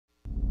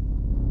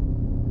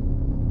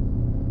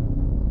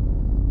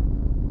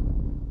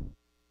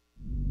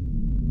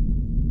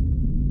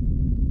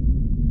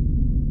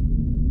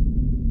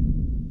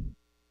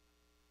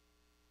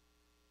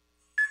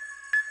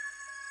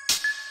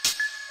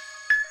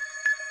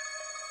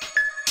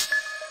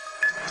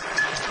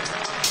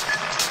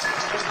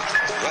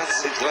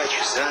22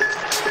 часа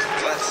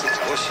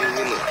 28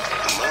 минут.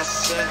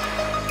 Масса...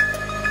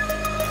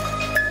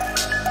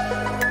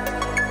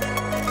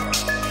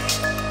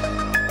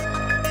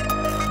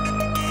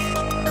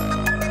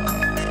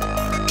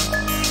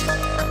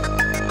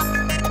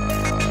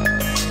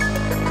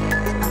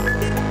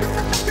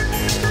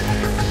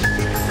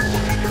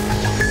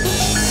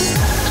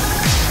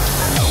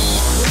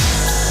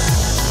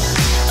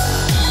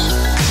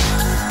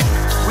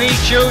 We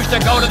choose to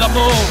go to the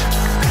moon.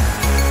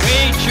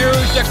 We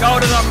choose to go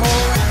to the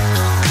moon.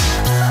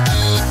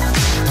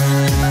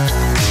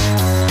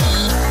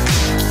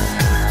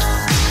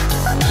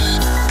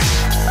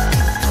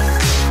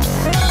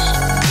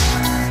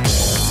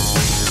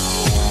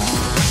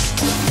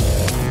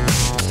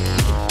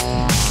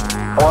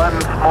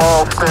 One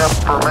small step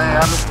for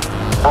man,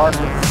 one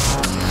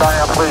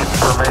giant leap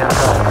for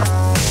mankind.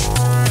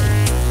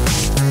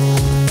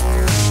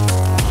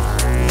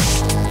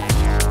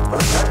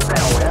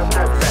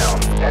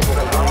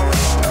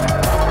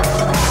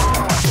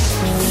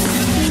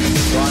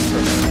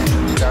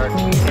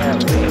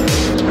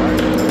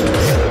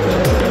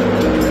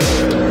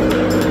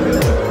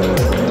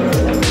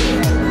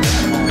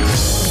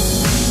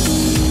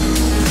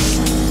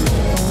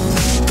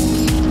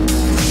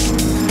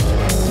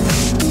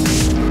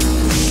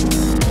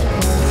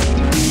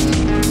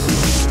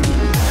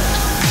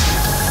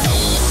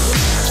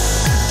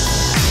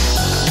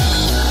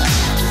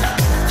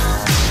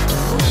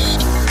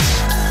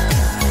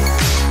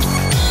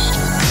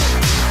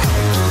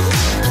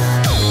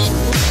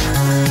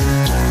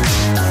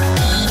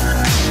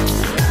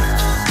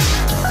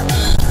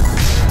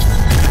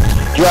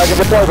 Dragon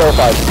deploy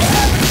verified.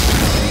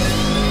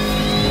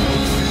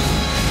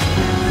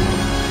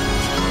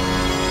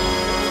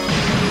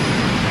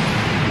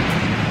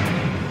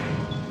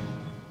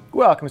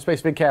 Welcome to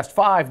Spacevidcast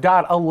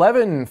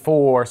 5.11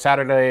 for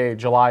Saturday,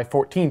 July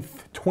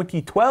 14th,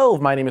 2012.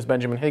 My name is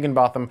Benjamin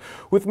Higginbotham.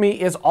 With me,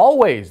 as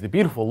always, the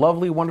beautiful,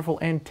 lovely, wonderful,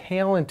 and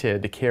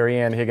talented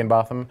Carrie-Ann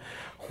Higginbotham.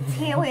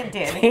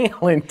 Talented.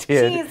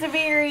 Talented. She's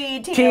very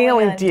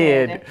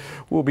talented.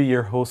 We'll be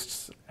your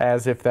hosts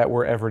as if that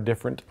were ever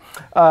different.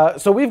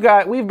 So we've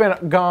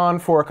been gone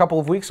for a couple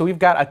of weeks, so we've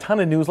got a ton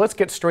of news. Let's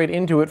get straight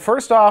into it.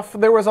 First off,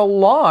 there was a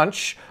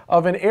launch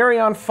of an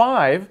Ariane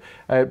 5.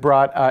 It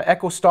brought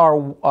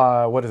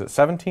EchoStar, what is it,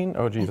 17?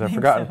 Oh geez, I've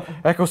forgotten. So.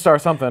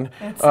 EchoStar something.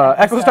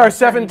 EchoStar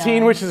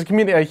 17, which is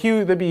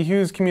that'd be a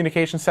Hughes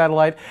communication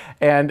satellite,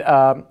 and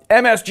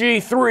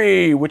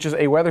MSG-3, which is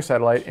a weather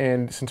satellite.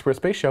 And since we're a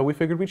space show, we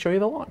figured we'd show you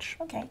the launch.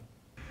 Okay.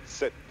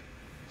 7,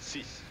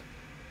 6,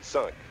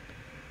 5,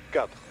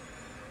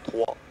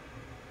 4,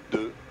 3,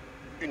 2,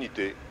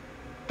 unité,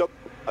 top,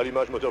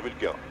 allumage moteur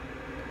Vulcain.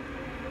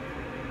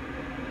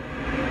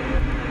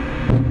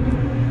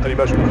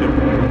 Allumage confirmé.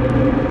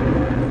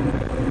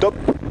 Top,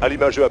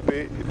 allumage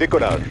EAP,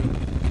 décollage.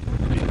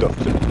 Lift-off.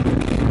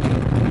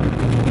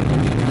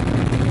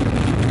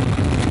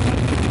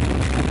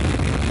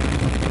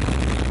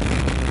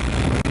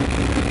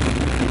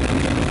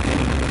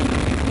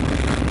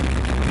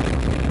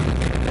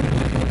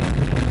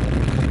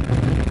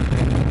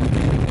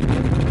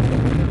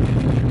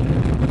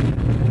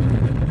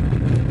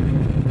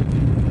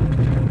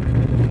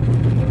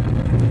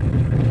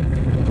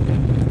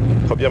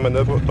 Première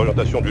manœuvre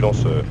d'orientation du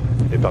lanceur.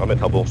 Les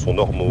paramètres à bord sont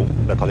normaux,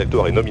 la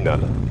trajectoire est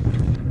nominale.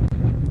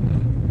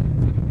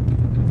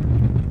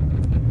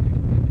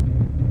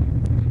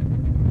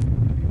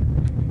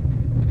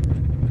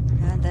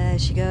 And there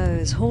she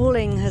goes,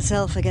 hauling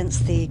herself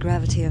against the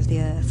gravity of the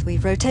Earth.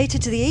 We've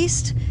rotated to the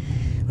east.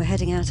 We're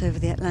heading out over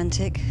the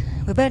Atlantic.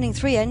 We're burning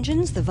 3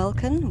 engines, the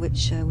Vulcan,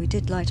 which we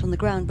did light on the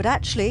ground, but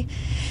actually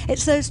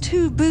it's those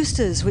 2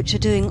 boosters which are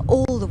doing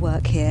all the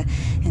work here.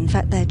 In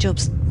fact, their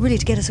job's really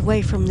to get us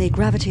away from the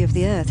gravity of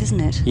the Earth, isn't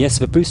it? Yes,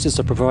 the boosters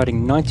are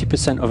providing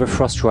 90% of the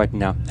thrust right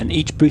now, and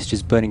each booster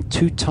is burning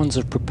 2 tons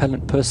of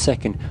propellant per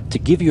second. To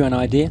give you an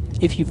idea,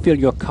 if you fill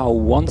your car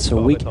once a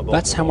week,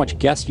 that's how much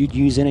gas you'd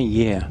use in a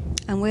year.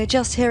 And we're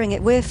just hearing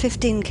it. We're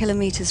 15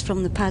 kilometres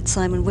from the pad,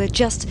 Simon. We're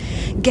just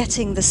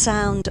getting the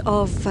sound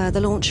of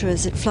the launcher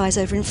as it flies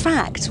over. In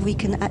fact, we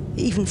can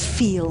even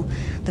feel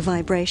the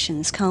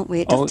vibrations, can't we?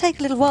 It does take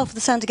a little while for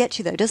the sound to get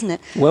you, though, doesn't it?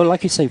 Well,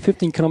 like you say,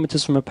 15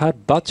 kilometres from a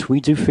pad, but we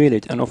do feel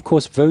it. And of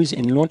course, those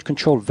in launch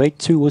control, they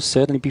too will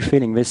certainly be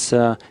feeling this.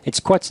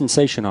 It's quite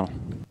sensational.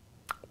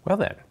 Well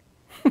then.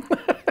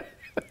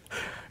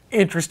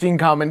 Interesting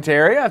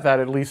commentary. I thought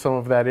I'd leave some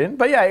of that in.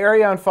 But yeah,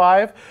 Ariane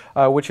 5,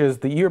 which is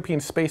the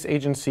European Space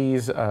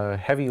Agency's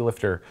heavy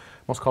lifter.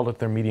 Most called it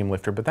their medium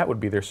lifter, but that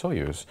would be their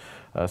Soyuz.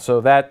 So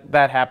that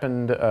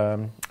happened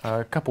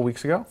a couple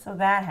weeks ago. So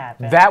that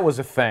happened. That was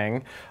a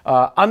thing.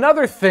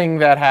 Another thing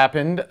that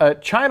happened,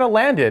 China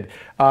landed.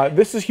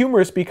 This is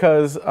humorous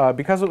because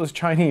it was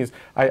Chinese.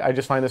 I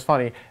just find this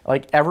funny.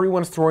 Like,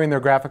 everyone's throwing their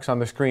graphics on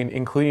the screen,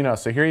 including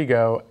us. So here you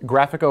go,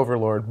 graphic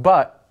overlord,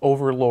 but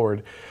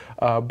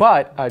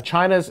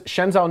China's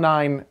Shenzhou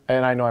 9,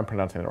 and I know I'm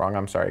pronouncing it wrong,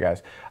 I'm sorry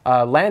guys,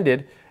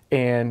 landed,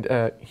 and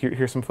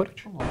here's some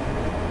footage.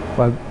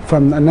 Well,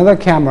 from another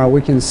camera,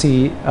 we can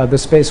see the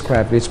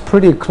spacecraft is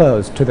pretty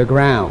close to the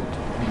ground.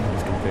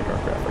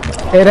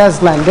 It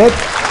has landed,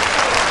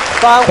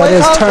 but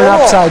it's turned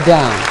upside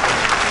down.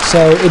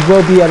 So it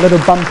will be a little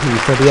bumpy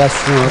for the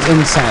astronaut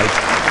inside.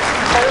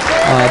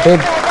 They've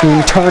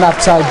been turned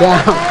upside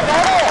down.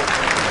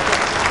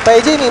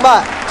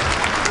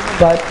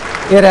 But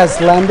it has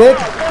landed.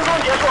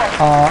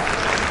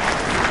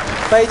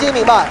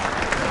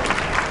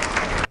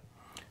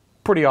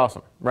 Pretty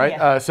awesome, right?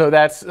 Yeah. So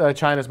that's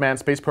China's manned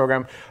space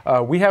program.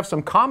 We have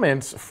some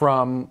comments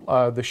from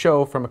the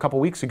show from a couple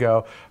weeks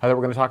ago that we're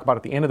going to talk about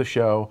at the end of the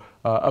show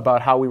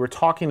about how we were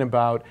talking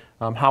about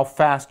how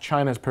fast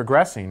China's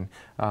progressing.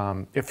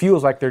 It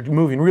feels like they're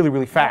moving really,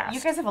 really fast.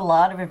 You guys have a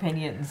lot of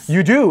opinions.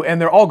 You do, and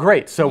they're all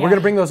great. So we're going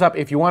to bring those up.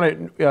 If you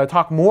want to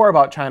talk more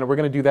about China, we're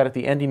going to do that at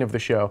the ending of the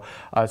show.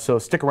 So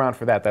stick around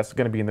for that. That's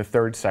going to be in the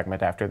third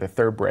segment after the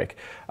third break.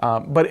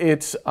 But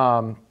it's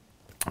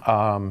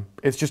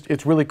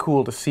really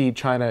cool to see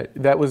China.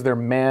 That was their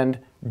manned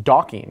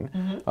docking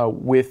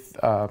with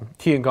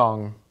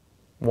Tiangong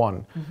 1,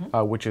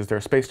 which is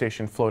their space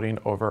station floating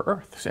over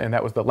Earth. And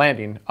that was the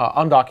landing,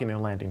 undocking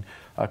and landing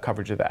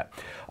coverage of that.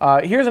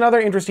 Here's another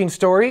interesting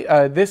story.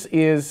 This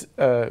is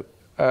kind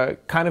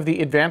of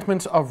the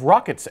advancements of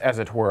rockets, as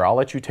it were. I'll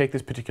let you take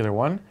this particular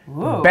one.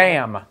 Ooh.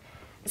 Bam!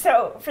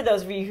 So, for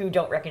those of you who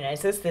don't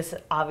recognize this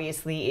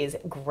obviously is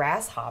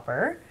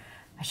Grasshopper.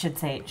 I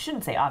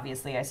shouldn't say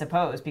obviously, I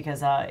suppose,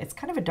 because it's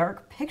kind of a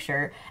dark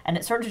picture, and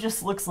it sort of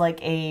just looks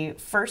like a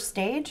first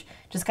stage,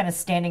 just kind of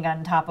standing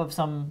on top of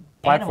some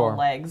animal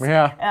legs.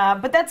 Yeah.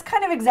 But that's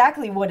kind of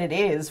exactly what it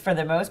is for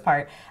the most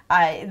part.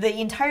 The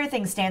entire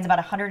thing stands about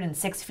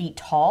 106 feet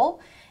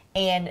tall,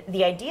 and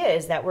the idea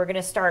is that we're going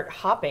to start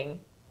hopping.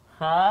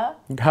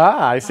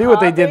 I see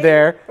what they did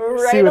there.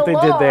 See what they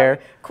did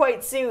there.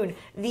 Quite soon.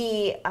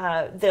 The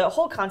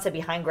whole concept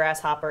behind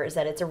Grasshopper is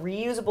that it's a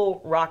reusable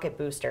rocket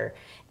booster.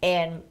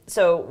 And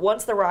so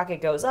once the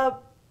rocket goes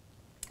up,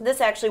 this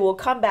actually will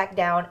come back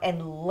down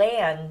and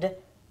land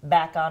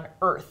back on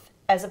Earth,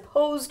 as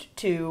opposed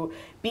to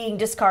being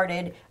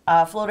discarded,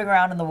 floating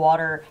around in the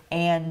water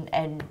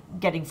and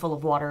getting full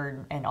of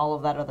water and all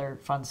of that other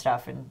fun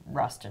stuff and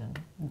rust and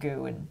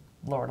goo and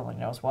Lord only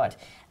knows what.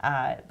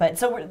 But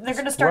so they're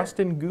going to start... Rust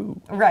and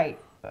goo. Right.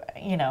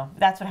 You know,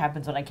 that's what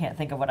happens when I can't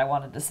think of what I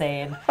wanted to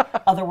say and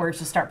other words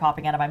just start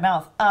popping out of my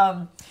mouth.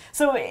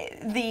 So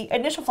the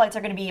initial flights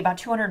are going to be about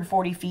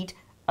 240 feet,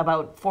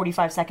 about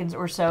 45 seconds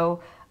or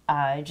so,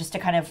 just to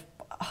kind of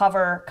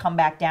hover, come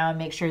back down,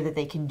 make sure that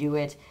they can do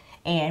it.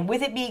 And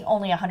with it being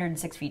only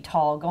 106 feet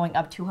tall, going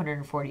up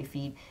 240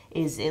 feet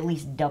is at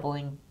least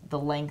doubling the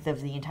length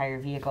of the entire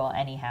vehicle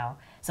anyhow.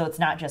 So it's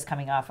not just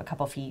coming off a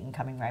couple feet and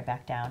coming right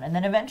back down. And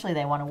then eventually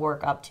they want to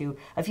work up to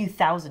a few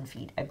thousand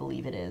feet, I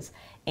believe it is.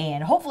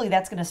 And hopefully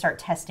that's going to start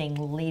testing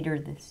later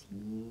this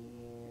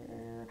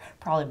year,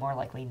 probably more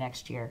likely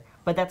next year.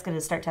 But that's going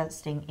to start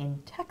testing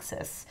in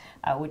Texas,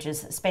 which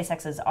is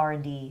SpaceX's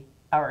R&D,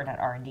 or not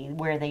R&D,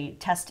 where they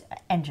test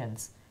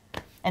engines.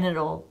 And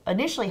it'll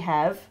initially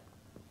have,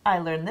 I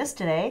learned this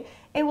today,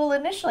 it will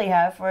initially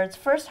have, for its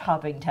first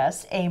hopping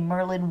test, a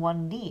Merlin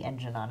 1D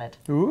engine on it.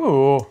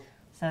 Ooh.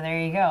 So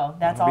there you go.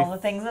 That's all the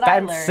things that I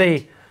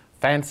learned.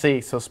 Fancy.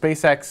 So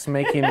SpaceX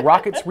making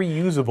rockets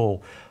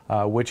reusable,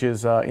 which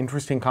is an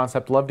interesting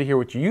concept. Love to hear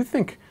what you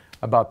think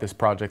about this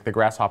project, the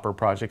Grasshopper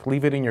project.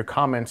 Leave it in your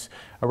comments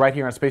right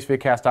here on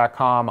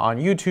spacevidcast.com, on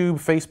YouTube,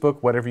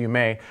 Facebook, whatever you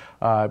may,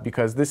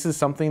 because this is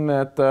something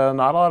that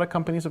not a lot of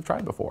companies have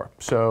tried before.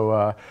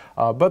 So,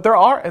 but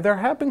there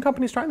have been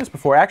companies trying this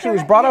before. Actually, it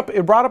was brought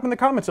up in the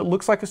comments. It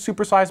looks like a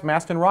supersized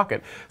Masten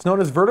rocket. It's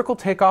known as vertical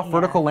takeoff,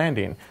 vertical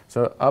landing.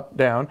 So up,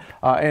 down,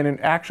 and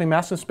actually,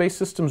 Masten Space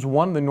Systems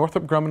won the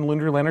Northrop Grumman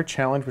Lunar Lander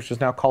Challenge, which is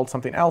now called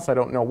something else. I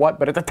don't know what,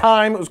 but at the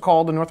time it was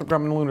called the Northrop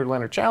Grumman Lunar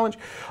Lander Challenge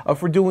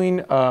for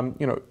doing,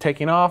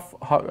 taking off,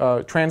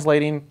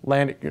 translating,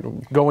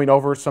 landing, going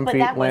over some feet,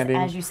 landing. But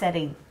that was, as you said,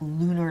 a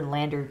lunar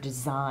lander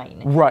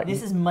design. Right.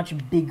 This is much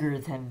bigger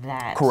than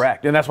that.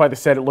 Correct, and that's why they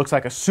said it looks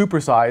like a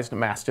supersized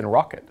Masten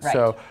rocket. Right.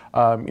 So,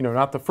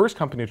 not the first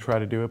company to try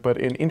to do it, but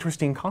an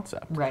interesting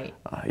concept. Right.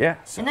 Yeah.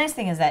 The nice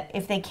thing is that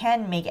if they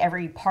can make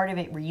every part of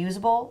it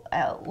reusable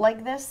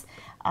like this,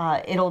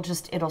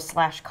 it'll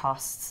slash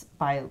costs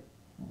by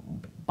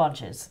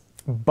bunches.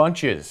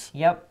 Bunches.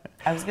 Yep.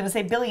 I was going to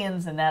say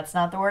billions, and that's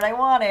not the word I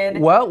wanted.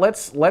 Well,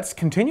 let's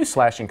continue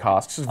slashing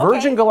costs.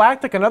 Virgin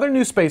Galactic, another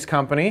new space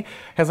company,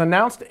 has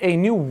announced a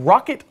new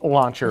rocket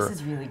launcher. This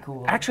is really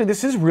cool. Actually,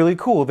 this is really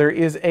cool. There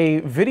is a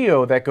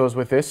video that goes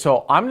with this,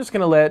 so I'm just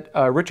going to let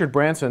Richard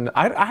Branson.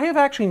 I have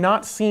actually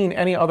not seen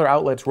any other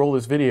outlets roll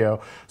this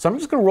video, so I'm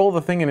just going to roll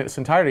the thing in its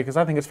entirety because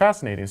I think it's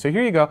fascinating. So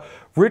here you go,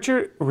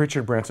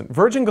 Richard Branson,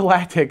 Virgin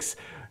Galactic's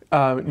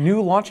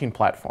new launching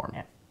platform.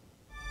 Yeah.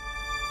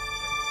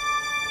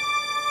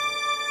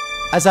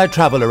 As I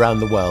travel around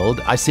the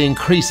world, I see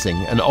increasing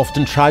and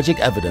often tragic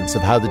evidence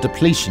of how the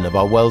depletion of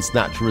our world's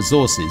natural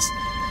resources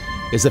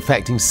is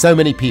affecting so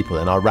many people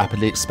in our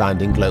rapidly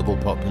expanding global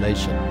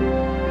population.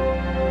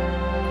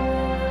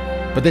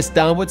 But this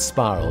downward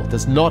spiral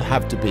does not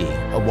have to be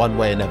a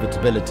one-way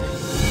inevitability.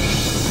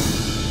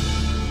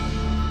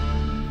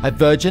 At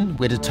Virgin,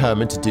 we're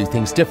determined to do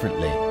things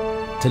differently,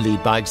 to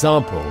lead by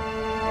example,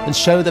 and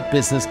show that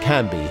business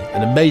can be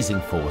an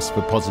amazing force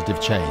for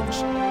positive change.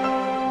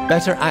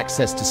 Better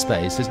access to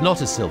space is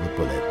not a silver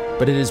bullet,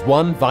 but it is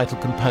one vital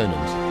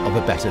component of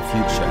a better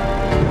future.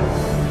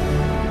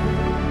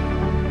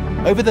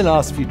 Over the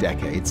last few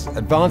decades,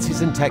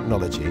 advances in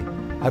technology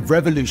have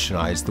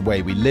revolutionized the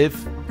way we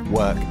live,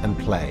 work, and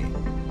play.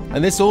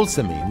 And this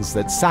also means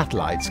that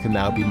satellites can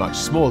now be much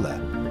smaller,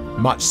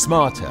 much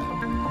smarter,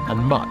 and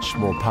much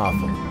more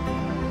powerful.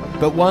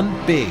 But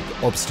one big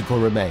obstacle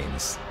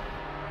remains: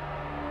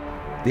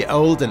 the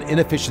old and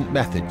inefficient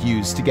method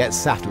used to get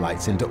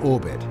satellites into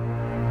orbit.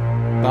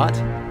 But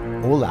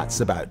all that's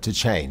about to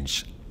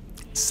change.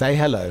 Say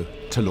hello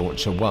to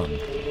Launcher One,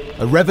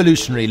 a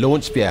revolutionary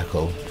launch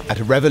vehicle at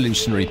a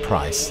revolutionary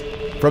price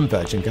from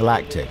Virgin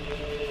Galactic.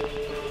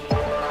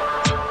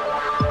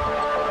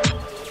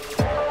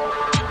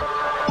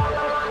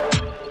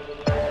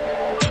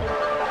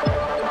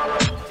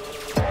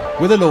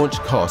 With a launch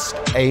cost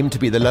aimed to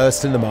be the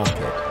lowest in the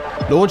market,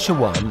 Launcher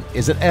One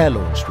is an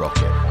air-launched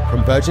rocket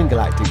from Virgin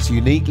Galactic's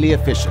uniquely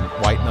efficient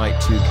White Knight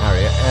II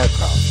carrier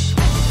aircraft.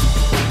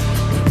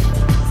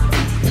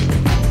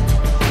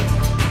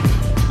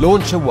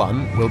 Launcher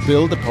One will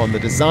build upon the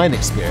design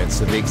experience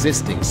of the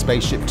existing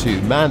Spaceship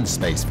Two manned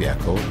space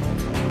vehicle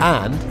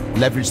and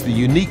leverage the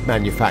unique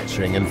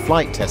manufacturing and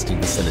flight testing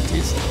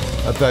facilities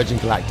of Virgin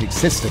Galactic's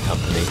sister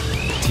company,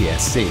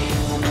 TSC.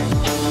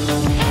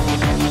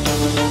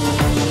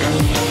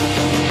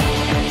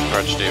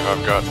 Right, Steve,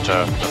 I've got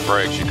the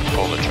brakes. You can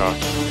pull the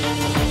chocks.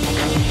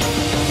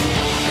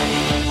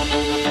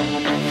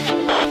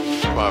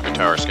 Mojave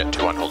Towers, get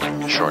 2 on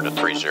holding short at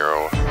 30.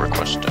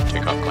 Request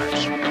takeoff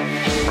clearance.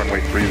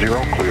 Runway 30,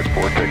 cleared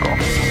for takeoff.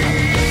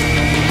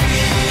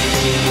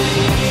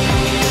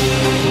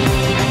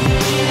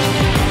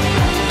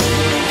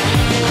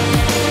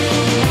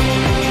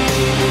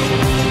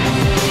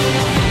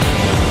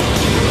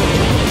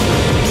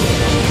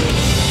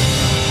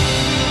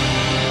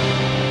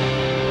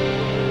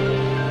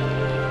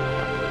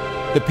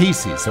 The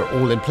pieces are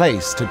all in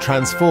place to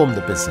transform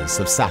the business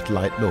of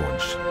satellite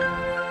launch.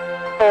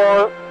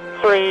 4,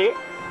 3,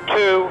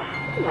 2,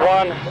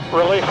 1,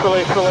 release,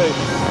 release, release.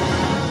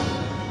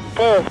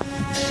 Go.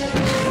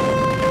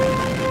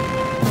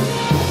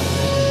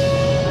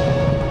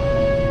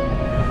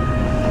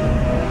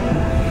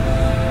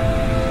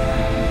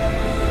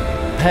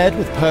 Paired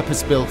with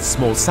purpose-built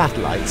small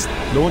satellites,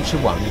 Launcher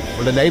One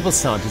will enable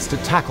scientists to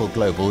tackle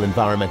global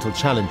environmental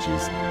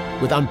challenges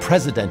with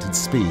unprecedented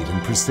speed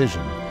and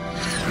precision.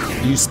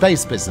 New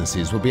space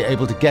businesses will be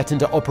able to get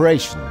into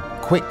operation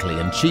quickly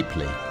and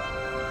cheaply.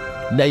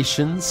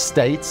 Nations,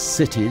 states,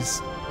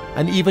 cities,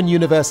 and even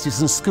universities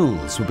and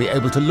schools will be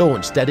able to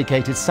launch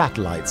dedicated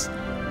satellites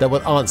that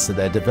will answer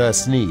their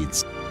diverse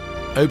needs.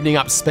 Opening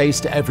up space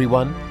to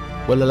everyone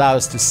will allow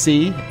us to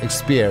see,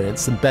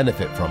 experience, and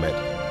benefit from it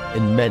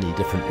in many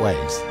different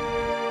ways.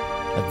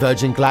 At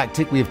Virgin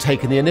Galactic, we have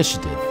taken the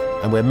initiative,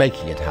 and we're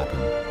making it happen.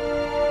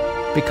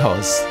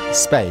 Because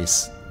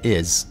space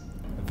is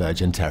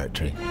Virgin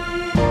territory.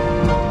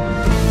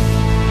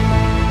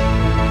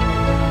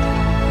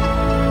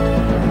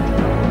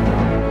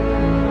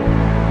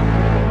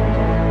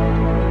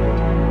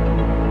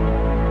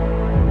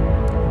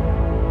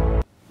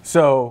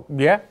 So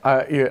yeah,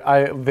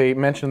 they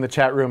mentioned in the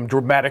chat room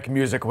dramatic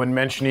music when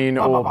mentioning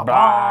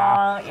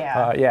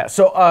yeah.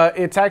 So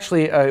it's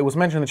actually it was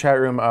mentioned in the chat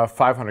room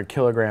 500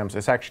 kilograms.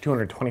 It's actually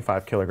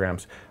 225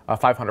 kilograms,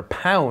 500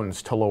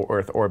 pounds to low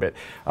Earth orbit.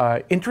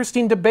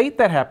 Interesting debate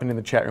that happened in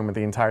the chat room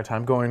the entire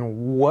time,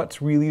 going,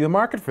 what's really the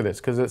market for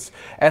this? Because it's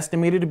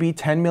estimated to be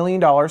 $10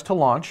 million to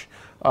launch,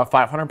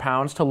 500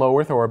 pounds to low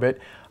Earth orbit.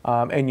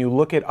 And you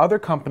look at other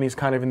companies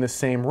kind of in the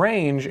same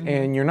range,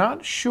 and you're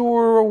not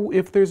sure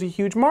if there's a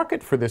huge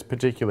market for this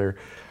particular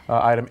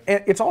item.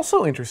 And it's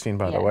also interesting,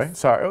 by the way.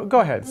 Sorry, go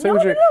ahead. Go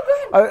ahead.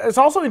 It's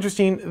also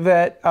interesting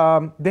that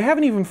they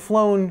haven't even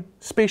flown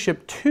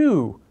Spaceship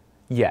Two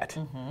yet,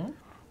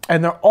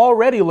 and they're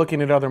already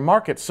looking at other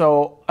markets.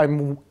 So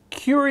I'm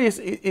curious.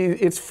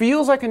 It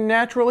feels like a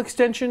natural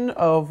extension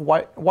of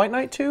White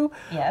Knight 2,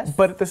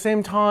 but at the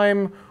same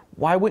time,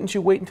 why wouldn't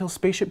you wait until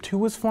Spaceship Two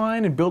was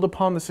flying and build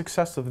upon the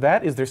success of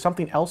that? Is there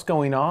something else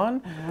going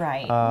on?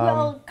 Right.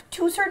 Well,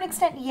 to a certain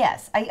extent,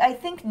 yes. I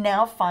think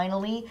now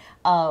finally,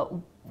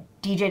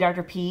 DJ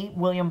Dr. P,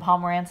 William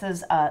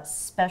Pomerantz's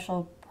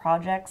special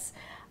projects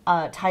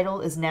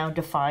title is now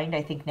defined.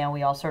 I think now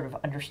we all sort of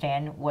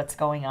understand what's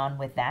going on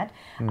with that.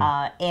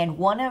 And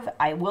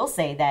I will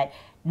say that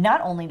not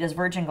only does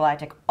Virgin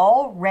Galactic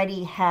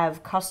already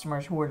have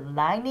customers who are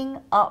lining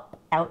up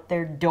out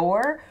their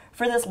door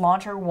for this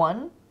Launcher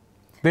One.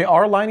 They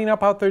are lining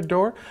up out their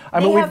door? I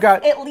mean, we've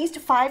got at least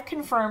 5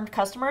 confirmed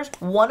customers.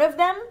 One of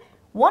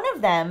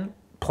them,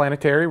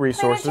 Planetary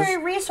Resources.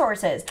 Planetary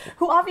Resources,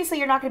 who obviously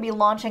you're not going to be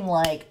launching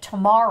like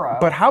tomorrow.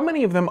 But how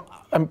many of them,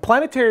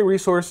 Planetary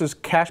Resources,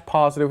 cash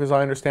positive, as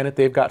I understand it,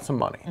 they've got some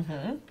money.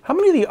 How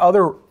many of the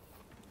other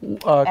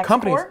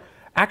companies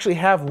actually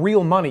have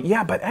real money.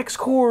 Yeah, but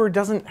XCOR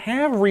doesn't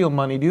have real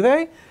money, do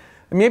they?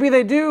 Maybe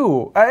they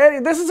do.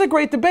 This is a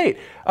great debate.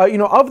 You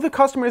know, of the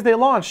customers they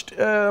launched,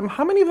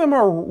 how many of them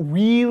are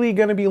really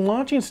going to be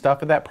launching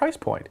stuff at that price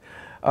point?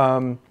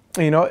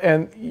 You know,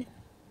 and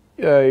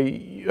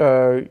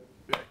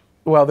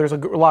well, there's a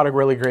lot of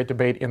really great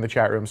debate in the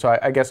chat room. So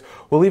I guess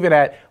we'll leave it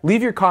at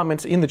leave your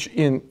comments in the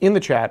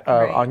chat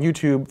on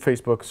YouTube,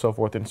 Facebook, so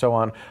forth and so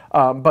on.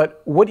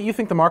 But what do you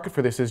think the market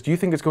for this is? Do you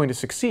think it's going to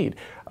succeed?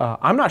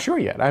 I'm not sure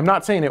yet. I'm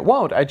not saying it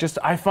won't.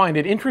 I find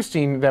it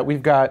interesting that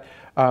we've got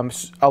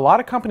a lot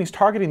of companies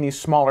targeting these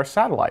smaller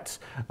satellites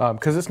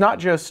because it's not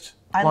just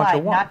Launcher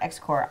 1. Not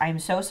XCOR. I'm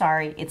so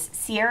sorry. It's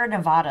Sierra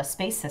Nevada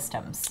Space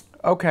Systems.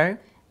 Okay.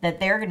 That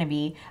they're going to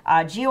be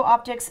Geo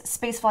Optics,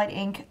 Spaceflight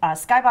Inc.,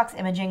 Skybox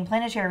Imaging,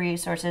 Planetary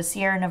Resources,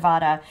 Sierra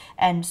Nevada,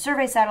 and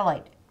Survey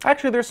Satellite.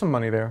 Actually, there's some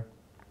money there.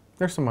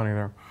 There's some money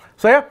there.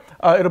 So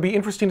yeah, it'll be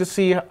interesting to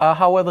see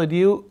how well they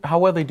do,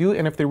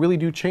 and if they really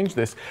do change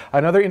this.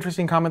 Another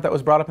interesting comment that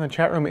was brought up in the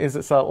chat room is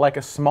it's like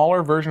a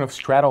smaller version of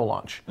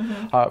Stratolaunch.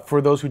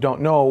 For those who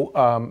don't know,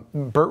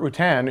 Burt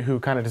Rutan, who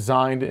kind of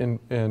designed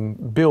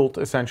and built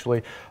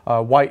essentially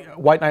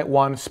White Knight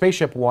 1,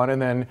 Spaceship 1,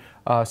 and then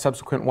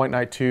subsequent White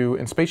Knight 2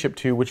 and Spaceship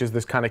 2, which is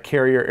this kind of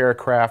carrier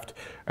aircraft,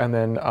 and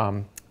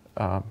then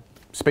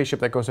spaceship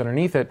that goes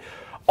underneath it.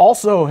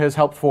 Also has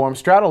helped form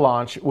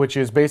Stratolaunch, which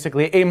is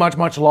basically a much,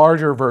 much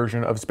larger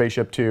version of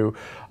Spaceship 2.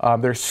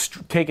 They're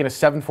taking a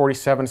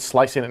 747,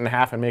 slicing it in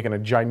half, and making a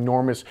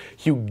ginormous,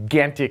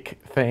 gigantic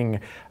thing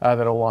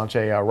that'll launch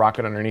a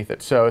rocket underneath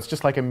it. So it's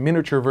just like a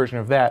miniature version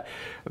of that.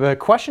 The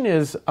question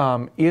is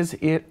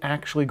it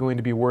actually going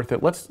to be worth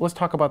it? Let's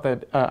talk about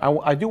that.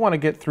 I do want to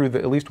get through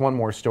at least one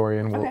more story,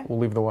 and we'll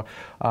leave the one.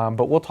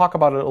 But we'll talk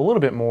about it a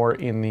little bit more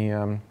in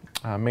the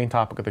main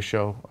topic of the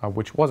show,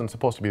 which wasn't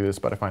supposed to be this,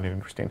 but I find it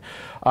interesting.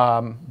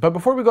 But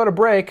before we go to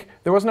break,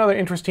 there was another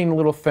interesting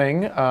little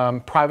thing,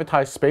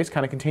 privatized space,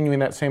 kind of continuing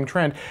that same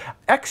trend.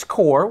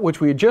 XCOR,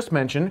 which we had just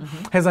mentioned,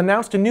 has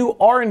announced a new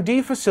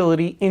R&D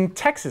facility in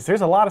Texas.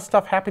 There's a lot of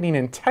stuff happening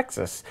in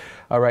Texas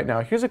right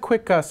now. Here's a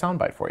quick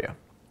soundbite for you,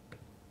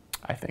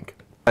 I think.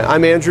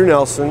 I'm Andrew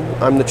Nelson.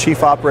 I'm the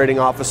Chief Operating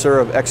Officer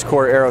of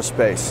XCOR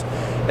Aerospace.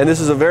 And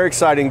this is a very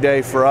exciting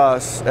day for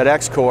us at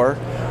XCOR.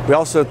 We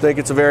also think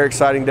it's a very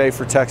exciting day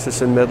for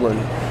Texas and Midland.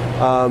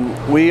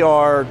 We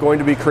are going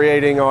to be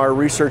creating our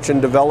Research and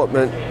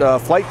Development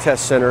Flight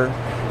Test Center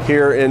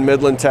here in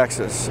Midland,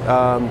 Texas.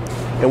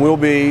 And we'll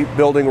be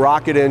building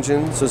rocket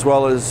engines as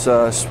well as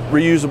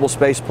reusable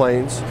space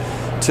planes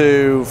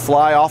to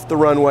fly off the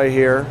runway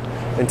here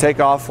and take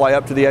off, fly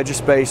up to the edge of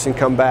space and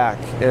come back.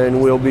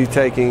 And we'll be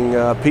taking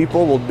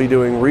people, we'll be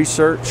doing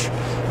research,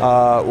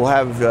 we'll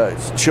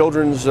have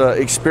children's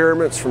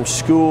experiments from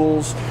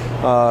schools,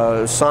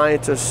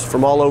 scientists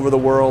from all over the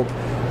world,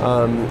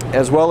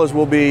 as well as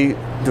we'll be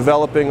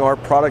developing our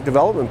product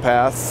development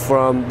path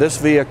from this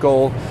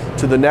vehicle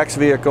to the next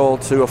vehicle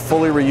to a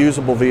fully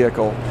reusable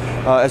vehicle,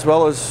 as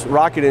well as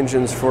rocket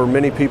engines for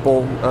many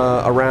people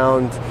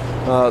around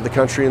the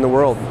country and the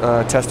world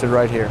tested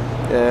right here.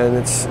 And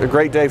it's a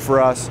great day for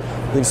us.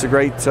 I think it's a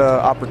great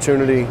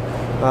opportunity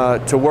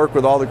to work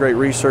with all the great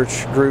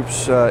research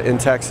groups in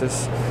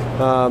Texas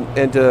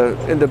and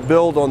to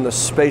build on the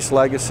space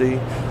legacy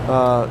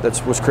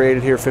that was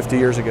created here 50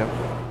 years ago.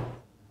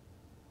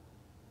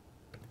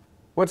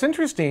 What's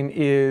interesting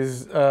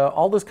is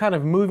all this kind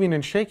of moving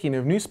and shaking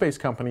of new space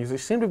companies. There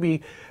seem to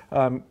be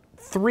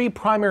three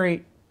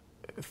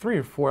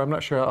or four, I'm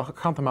not sure, I'll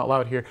count them out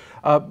loud here,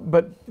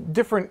 but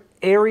different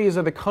areas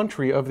of the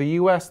country, of the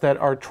U.S. that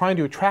are trying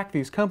to attract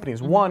these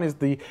companies. One is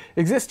the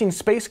existing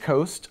Space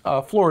Coast,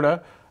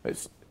 Florida,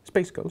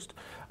 Space Coast,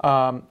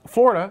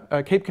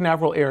 Florida, Cape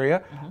Canaveral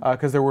area,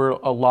 because there were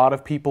a lot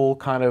of people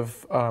kind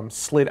of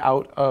slid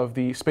out of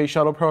the space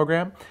shuttle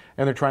program,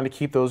 and they're trying to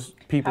keep those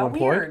people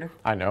employed. Weird.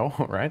 I know,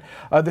 right?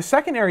 The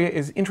second area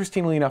is,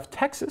 interestingly enough,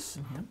 Texas,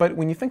 but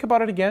when you think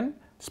about it again,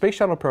 space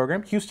shuttle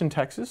program, Houston,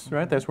 Texas,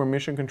 right? That's where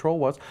Mission Control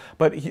was.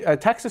 But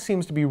Texas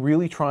seems to be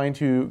really trying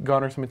to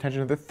garner some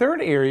attention. The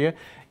third area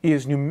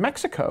is New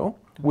Mexico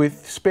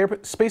with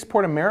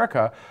Spaceport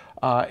America.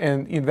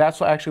 And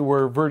that's actually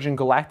where Virgin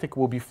Galactic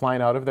will be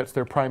flying out of. That's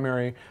their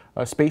primary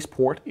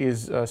spaceport,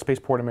 is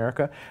Spaceport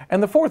America.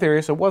 And the fourth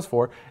area, so it was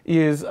four,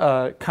 is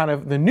kind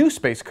of the new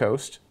Space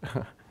Coast.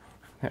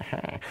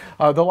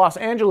 The Los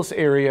Angeles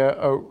area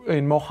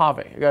in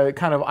Mojave.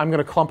 Kind of, I'm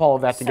going to clump all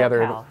of that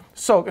together.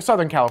 So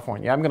Southern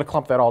California, I'm going to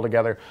clump that all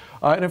together.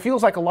 And it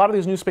feels like a lot of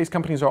these new space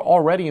companies are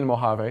already in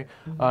Mojave.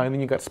 And then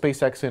you've got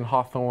SpaceX in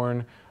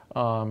Hawthorne.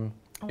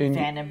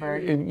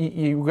 Vandenberg.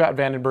 You got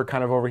Vandenberg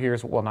kind of over here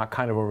as well, not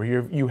kind of over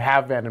here. You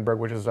have Vandenberg,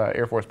 which is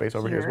Air Force Base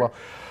over here as well.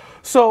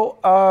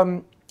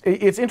 So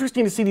it's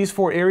interesting to see these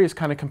four areas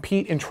kind of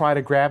compete and try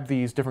to grab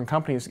these different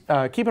companies.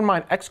 Keep in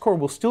mind, XCOR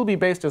will still be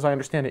based, as I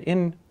understand it,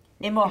 in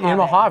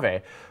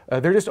Mojave.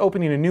 They're just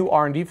opening a new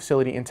R&D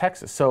facility in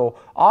Texas. So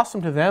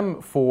awesome to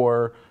them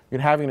for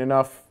having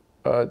enough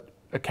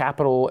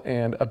capital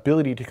and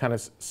ability to kind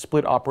of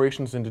split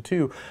operations into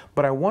two.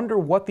 But I wonder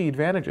what the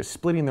advantage is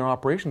splitting their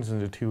operations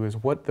into two is,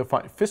 what the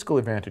fiscal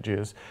advantage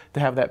is to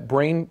have that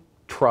brain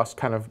trust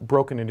kind of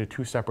broken into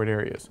two separate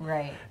areas.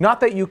 Right. Not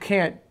that you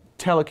can't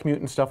telecommute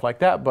and stuff like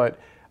that, but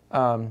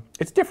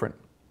it's different.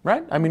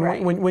 Right? I mean,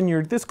 Right. when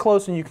you're this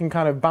close and you can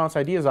kind of bounce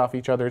ideas off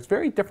each other, it's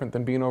very different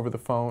than being over the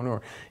phone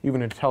or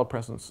even a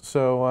telepresence.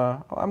 So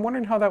I'm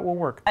wondering how that will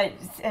work.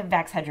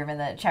 Vax Hedrum in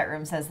the chat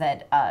room says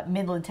that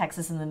Midland,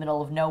 Texas, in the middle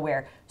of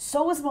nowhere.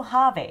 So is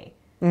Mojave.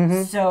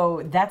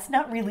 So that's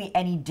not really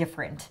any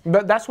different.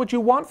 But that's what you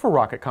want for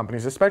rocket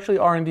companies, especially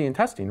R&D and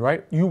testing,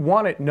 right? You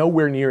want it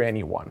nowhere near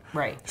anyone.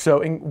 Right.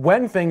 So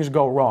when things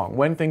go wrong,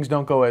 when things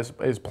don't go as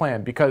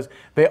planned, because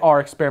they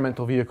are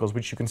experimental vehicles,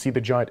 which you can see the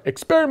giant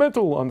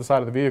experimental on the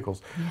side of the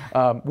vehicles,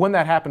 when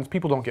that happens,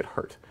 people don't get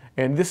hurt.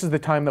 And this is the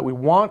time that we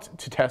want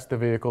to test the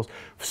vehicles,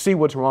 see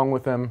what's wrong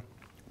with them,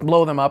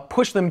 blow them up,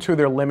 push them to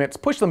their limits,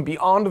 push them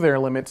beyond their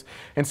limits,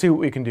 and see what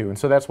we can do. And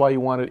so that's why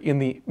you want it in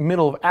the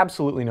middle of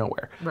absolutely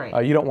nowhere.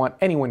 Right. You don't want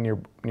anyone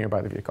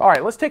nearby the vehicle. All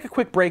right, let's take a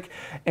quick break.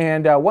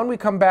 And when we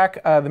come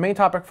back, the main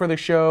topic for the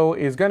show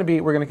is going to be,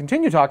 we're going to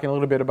continue talking a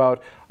little bit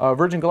about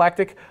Virgin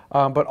Galactic,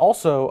 but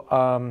also,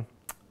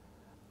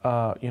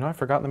 I've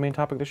forgotten the main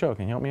topic of the show.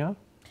 Can you help me out?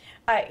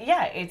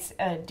 Yeah, it's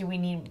do we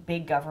need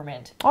big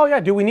government? Oh,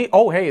 yeah, do we need,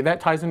 oh, hey, that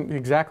ties in,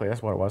 exactly,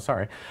 that's what it was,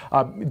 sorry.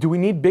 Do we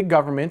need big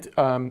government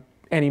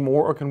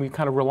anymore, or can we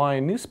kind of rely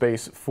on new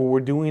space for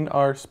doing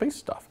our space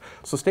stuff?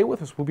 So stay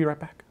with us, we'll be right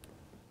back.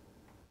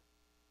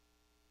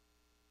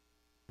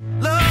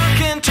 Look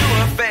into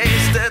her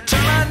face,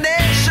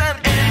 determination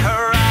in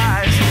her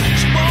eyes.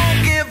 She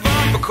won't give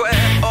up or quit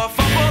or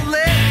fumble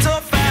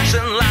little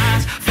fashion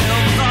lies.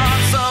 Filled with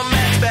awesome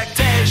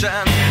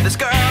expectation, this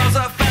girl's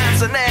a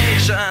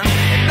fascination,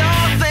 and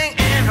nothing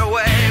in her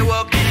way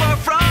will keep her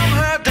from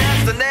her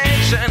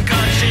destination.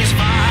 'Cause she's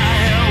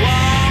fire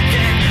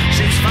walking,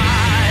 she's fire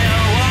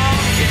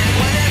walking.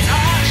 When it's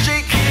hot,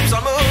 she keeps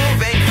on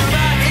moving through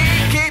the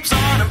heat, keeps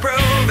on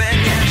improving.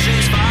 Yeah,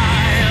 she's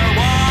fire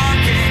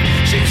walking,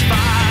 she's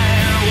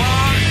fire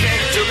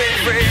walking to be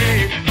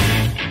free.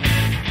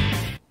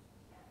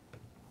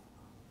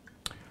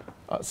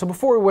 So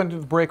before we went to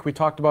the break, we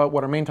talked about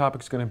what our main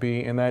topic is going to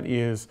be, and that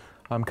is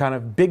kind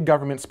of big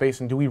government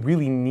space, and do we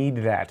really need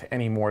that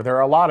anymore? There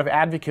are a lot of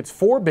advocates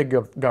for big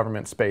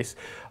government space,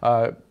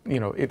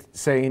 it's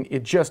saying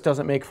it just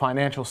doesn't make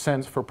financial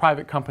sense for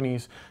private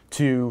companies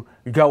to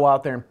go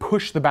out there and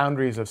push the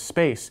boundaries of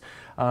space.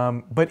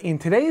 But in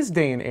today's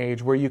day and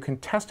age, where you can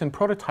test and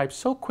prototype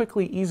so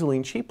quickly, easily,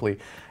 and cheaply,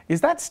 is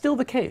that still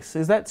the case?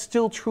 Is that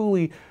still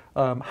truly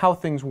how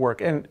things work?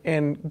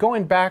 And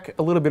going back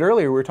a little bit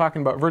earlier, we were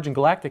talking about Virgin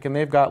Galactic, and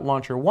they've got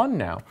Launcher 1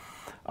 now.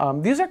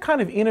 These are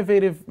kind of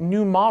innovative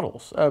new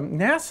models.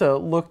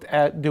 NASA looked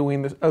at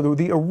doing this,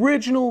 the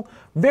original,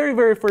 very,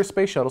 very first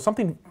space shuttle,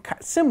 something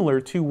similar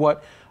to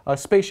what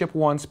Spaceship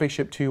 1,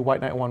 Spaceship 2,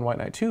 White Knight 1, White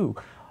Knight 2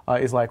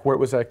 is like, where it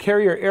was a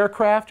carrier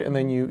aircraft, and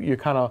then you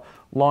kind of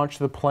launch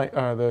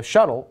the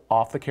shuttle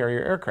off the carrier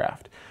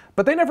aircraft.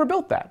 But they never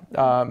built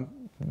that.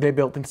 They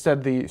built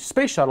instead the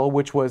space shuttle,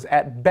 which was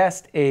at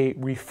best a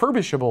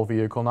refurbishable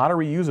vehicle, not a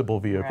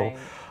reusable vehicle.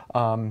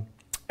 Right.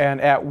 And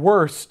at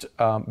worst,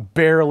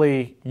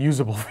 barely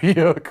usable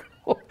vehicle.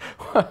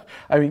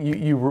 I mean,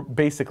 you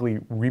basically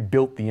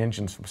rebuilt the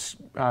engines from,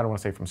 I don't want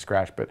to say from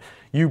scratch, but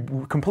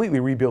you completely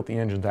rebuilt the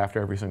engines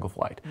after every single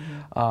flight.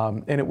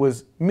 And it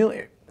was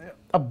 $1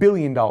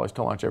 billion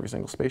to launch every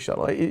single space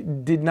shuttle.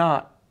 It did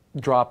not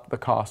drop the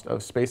cost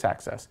of space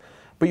access.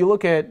 But you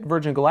look at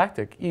Virgin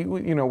Galactic,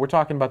 we're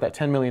talking about that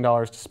 $10 million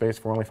to space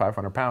for only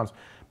 500 pounds.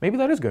 Maybe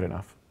that is good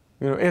enough.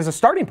 As a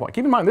starting point.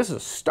 Keep in mind, this is a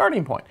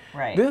starting point.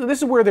 Right.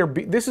 This is where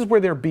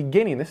they're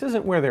beginning. This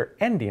isn't where they're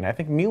ending. I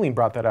think Mealing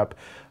brought that up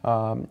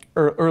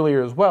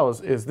earlier as well.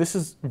 Is this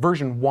is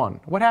version 1?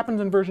 What happens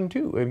in version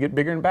 2? It gets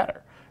bigger and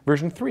better.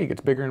 Version 3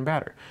 gets bigger and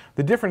better.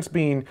 The difference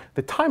being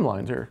the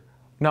timelines are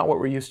not what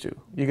we're used to.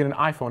 You get an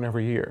iPhone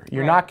every year.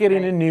 You're not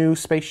getting a new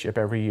spaceship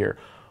every year,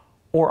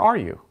 or are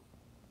you?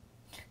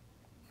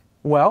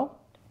 Well.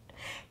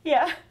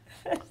 Yeah.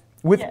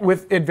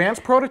 With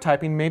advanced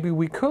prototyping, maybe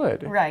we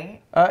could.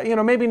 Right.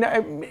 Maybe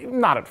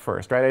not at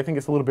first, right? I think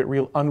it's a little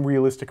bit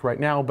unrealistic right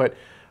now, but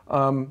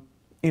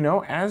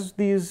as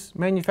these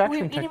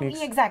manufacturing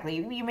techniques. Exactly.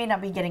 You may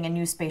not be getting a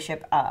new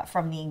spaceship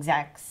from the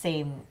exact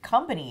same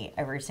company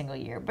every single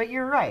year, but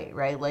you're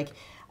right? Like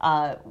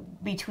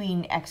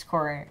between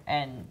XCOR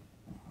and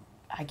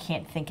I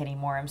can't think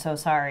anymore. I'm so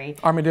sorry.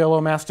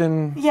 Armadillo,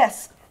 Maston.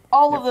 Yes.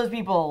 All of those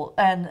people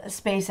and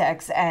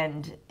SpaceX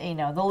and,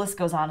 the list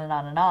goes on and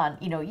on and on.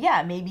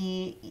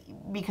 Maybe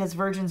because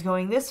Virgin's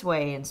going this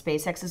way and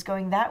SpaceX is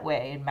going that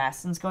way and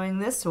Maston's going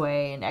this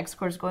way and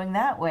XCOR's going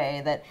that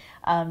way, that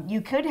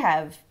you could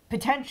have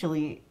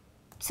potentially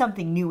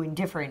something new and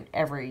different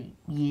every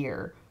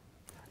year.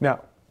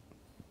 Now,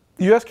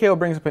 USKO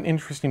brings up an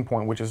interesting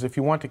point, which is if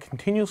you want to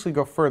continuously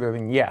go further,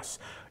 then yes,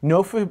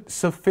 no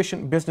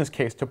sufficient business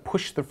case to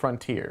push the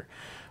frontier.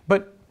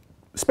 But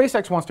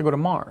SpaceX wants to go to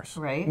Mars.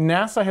 Right.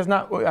 NASA has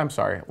not, I'm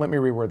sorry, let me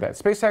reword that.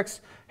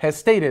 SpaceX has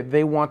stated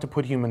they want to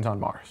put humans on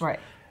Mars. Right.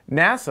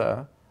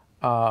 NASA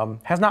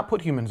has not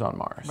put humans on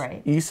Mars.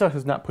 Right. ESA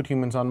has not put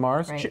humans on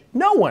Mars. Right.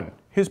 No one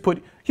has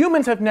put,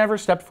 humans have never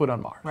stepped foot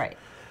on Mars. Right.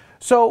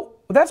 So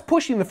that's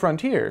pushing the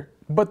frontier,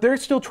 but they're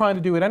still trying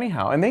to do it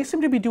anyhow. And they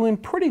seem to be doing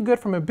pretty good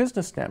from a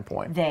business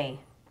standpoint.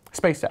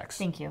 SpaceX.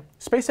 Thank you.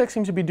 SpaceX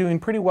seems to be doing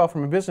pretty well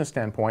from a business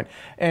standpoint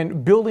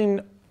and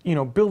building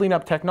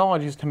up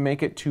technologies to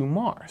make it to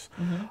Mars.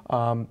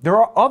 There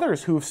are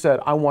others who have said,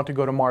 I want to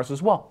go to Mars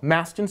as well.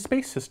 Masten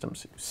Space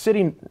Systems,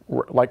 sitting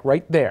like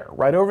right there,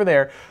 right over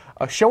there,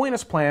 showing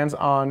us plans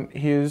on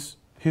his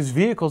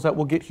vehicles that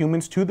will get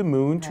humans to the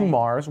moon, to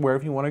Mars,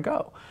 wherever you want to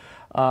go.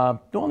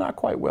 Well, not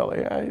quite well,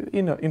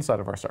 inside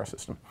of our star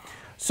system.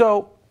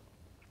 So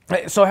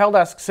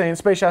Heldesk saying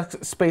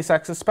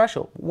SpaceX is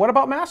special. What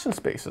about Masten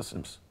Space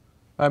Systems?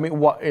 I mean,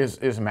 what is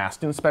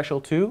Masten special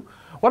too?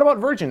 What about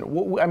Virgin?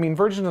 I mean,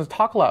 Virgin doesn't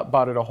talk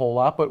about it a whole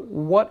lot, but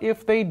what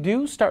if they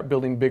do start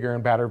building bigger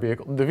and better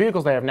vehicles? The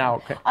vehicles they have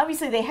now.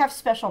 Obviously, they have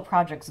special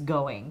projects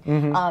going.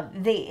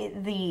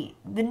 The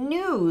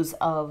news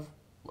of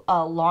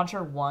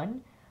Launcher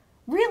 1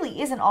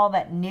 really isn't all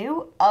that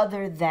new,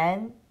 other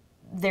than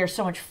they're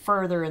so much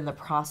further in the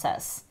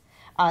process.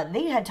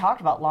 They had talked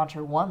about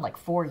Launcher 1 like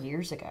 4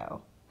 years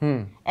ago.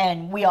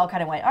 And we all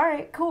kind of went, all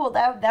right, cool,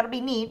 that'll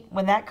be neat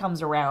when that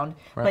comes around.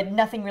 But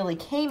nothing really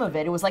came of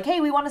it. It was like,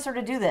 hey, we want to sort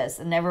of do this.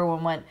 And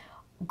everyone went,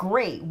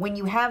 great, when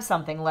you have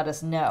something, let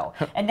us know.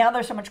 And now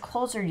they're so much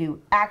closer to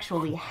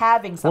actually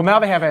having something. Well, now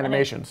they have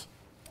animations.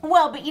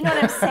 Well, but you know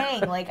what I'm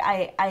saying? Like,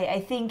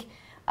 I think,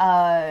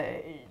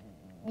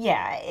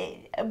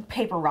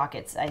 paper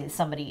rockets,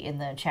 somebody in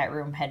the chat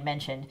room had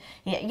mentioned.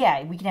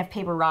 Yeah, we can have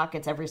paper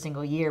rockets every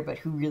single year, but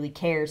who really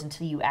cares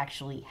until you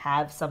actually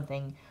have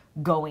something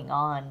going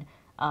on,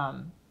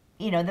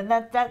 then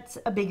that's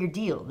a bigger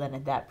deal than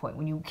at that point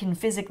when you can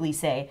physically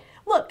say,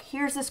 look,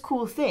 here's this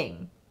cool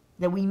thing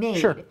that we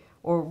made,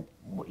 or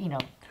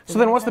So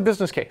then what's the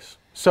business case?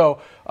 So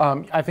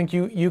I think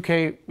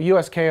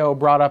USKO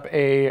brought up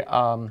a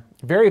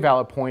very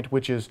valid point,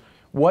 which is,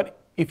 what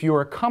if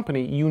you're a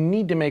company, you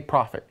need to make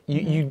profit.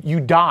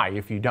 You die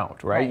if you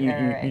don't, right?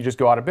 You just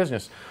go out of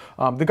business.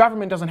 The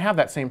government doesn't have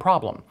that same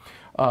problem.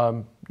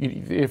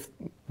 If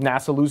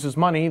NASA loses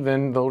money,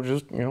 then they'll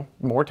just,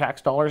 more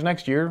tax dollars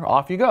next year,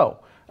 off you go.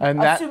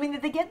 And assuming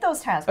that they get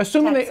those tax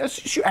absolutely,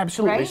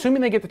 right?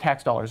 assuming they get the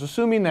tax dollars,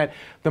 assuming that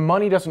the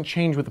money doesn't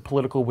change with the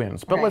political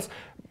winds. But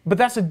but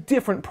that's a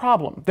different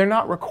problem. They're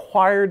not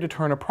required to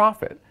turn a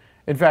profit.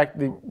 In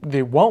fact,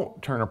 they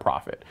won't turn a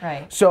profit.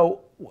 Right.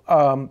 So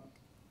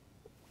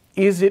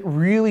is it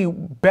really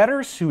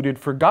better suited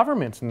for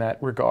governments in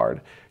that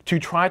regard to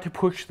try to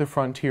push the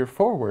frontier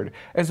forward,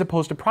 as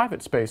opposed to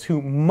private space,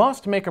 who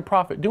must make a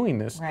profit doing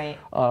this,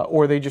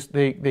 or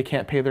they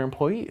can't pay their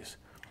employees?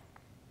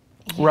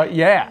 Right?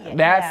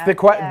 That's the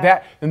question.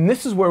 And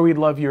this is where we'd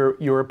love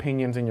your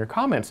opinions and your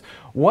comments.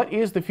 What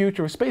is the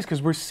future of space?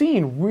 Because we're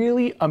seeing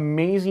really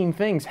amazing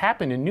things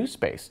happen in new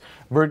space.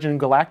 Virgin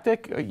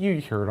Galactic,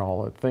 you heard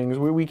all the things.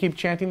 We keep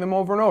chanting them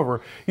over and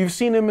over. You've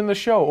seen them in the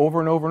show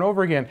over and over and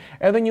over again.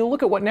 And then you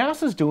look at what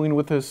NASA's doing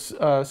with this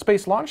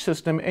space launch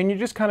system, and you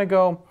just kind of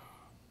go,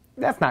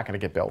 that's not going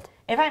to get built.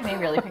 If I may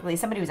really quickly,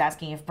 somebody was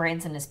asking if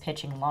Branson is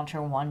pitching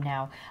Launcher 1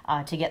 now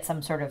to get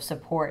some sort of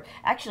support.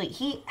 Actually,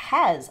 he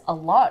has a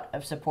lot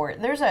of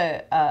support. There's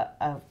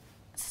a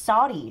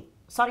Saudi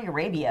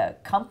Arabia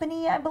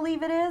company, I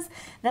believe it is,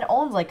 that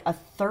owns like a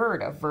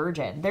third of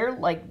Virgin. They're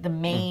like the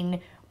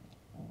main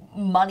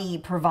money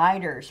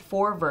providers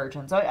for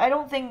Virgin. So I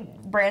don't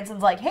think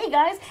Branson's like, hey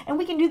guys, and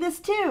we can do this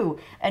too,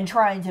 and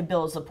trying to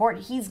build support.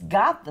 He's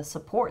got the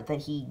support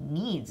that he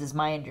needs, is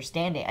my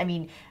understanding. I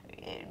mean,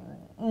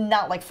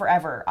 not like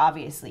forever,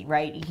 obviously,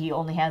 right? He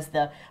only has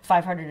the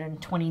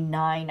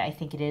 529, I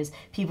think it is,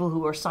 people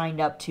who are signed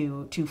up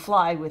to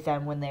fly with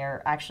them when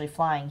they're actually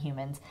flying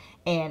humans.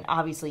 And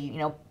obviously,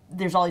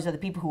 there's all these other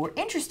people who are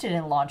interested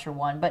in Launcher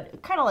 1,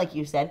 but kind of like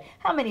you said,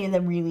 how many of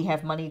them really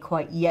have money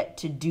quite yet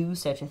to do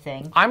such a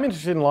thing? I'm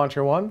interested in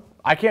Launcher 1.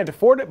 I can't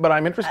afford it, but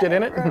I'm interested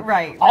in it.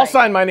 Right. I'll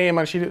sign my name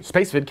on a sheet.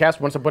 Spacevidcast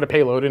wants to put a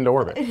payload into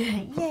orbit.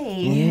 Yay.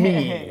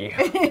 Me.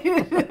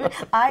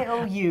 I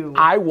owe you.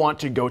 I want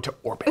to go to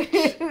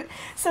orbit.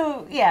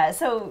 So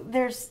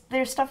there's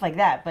stuff like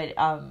that, but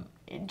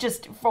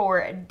just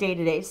for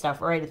day-to-day stuff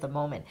right at the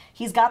moment,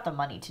 he's got the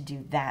money to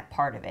do that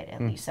part of it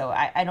at least. So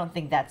I don't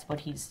think that's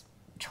what he's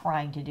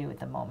trying to do at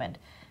the moment.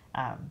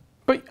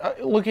 But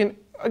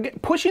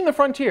pushing the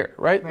frontier,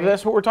 right?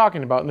 That's what we're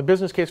talking about in the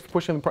business case for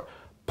pushing the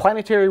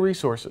planetary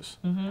resources,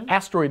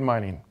 asteroid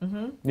mining.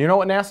 You know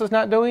what NASA's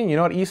not doing? You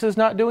know what ESA's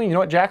not doing? You know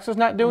what JAXA's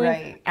not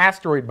doing?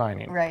 Asteroid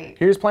mining.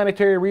 Here's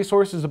planetary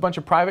resources, a bunch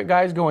of private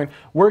guys going,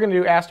 we're going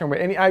to do asteroid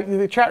mining. And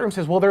the chat room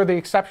says, well, they're the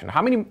exception.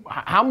 How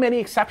many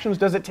exceptions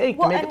does it take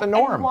to make it the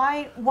norm? And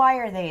why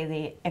are they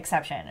the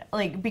exception?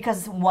 Like,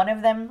 because one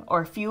of them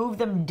or a few of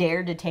them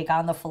dared to take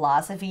on the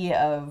philosophy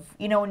of,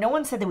 no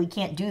one said that we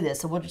can't do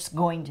this, so we're just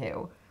going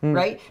to.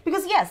 right?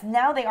 Because yes,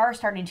 now they are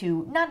starting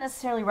to not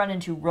necessarily run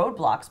into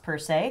roadblocks per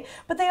se,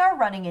 but they are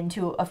running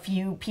into a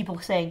few people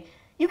saying,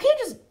 you can't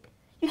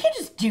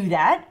just do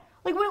that.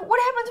 Like, what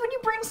happens when you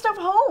bring stuff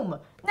home?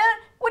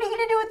 What are you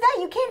going to do with that?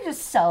 You can't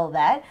just sell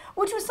that,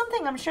 which was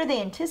something I'm sure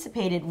they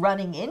anticipated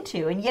running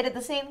into. And yet at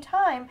the same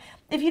time,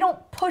 if you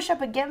don't push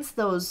up against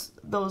those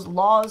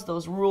laws,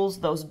 those rules,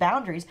 those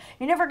boundaries,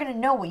 you're never going to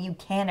know what you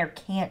can or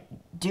can't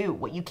do,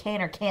 what you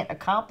can or can't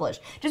accomplish.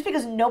 Just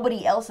because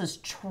nobody else has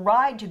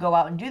tried to go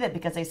out and do that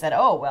because they said,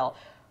 oh, well,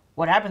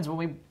 what happens when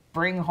we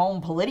bring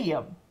home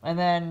palladium? And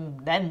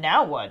then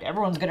now what?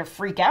 Everyone's going to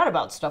freak out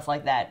about stuff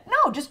like that.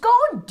 No, just go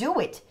and do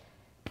it.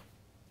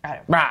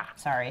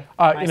 Sorry.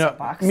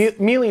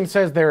 Mealing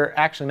says they're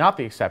actually not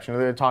the exception.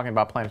 They're talking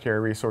about planetary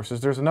resources.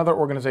 There's another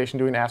organization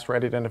doing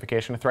asteroid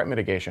identification and threat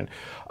mitigation.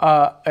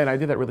 And I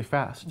did that really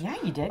fast. Yeah,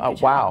 you did.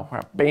 Good wow.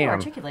 job. Bam.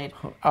 Articulate.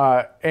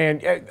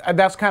 And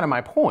that's kind of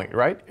my point,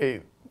 right?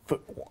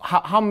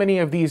 How many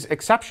of these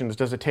exceptions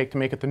does it take to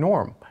make it the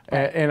norm?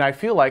 And I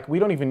feel like we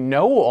don't even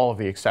know all of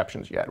the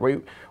exceptions yet.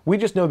 We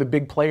just know the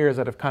big players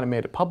that have kind of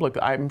made it public.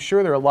 I'm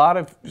sure there are a lot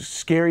of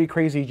scary,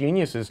 crazy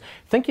geniuses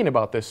thinking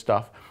about this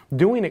stuff,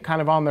 doing it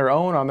kind of on their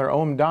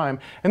own dime.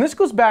 And this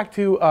goes back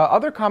to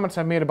other comments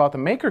I've made about the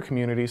maker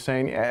community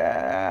saying,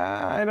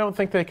 I don't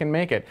think they can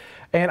make it.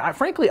 And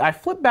frankly, I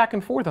flip back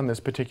and forth on this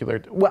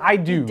particular, well, I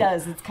do. It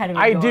does, it's kind of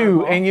I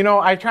do, and you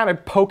know, I try to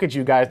poke at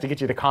you guys to get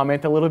you to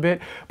comment a little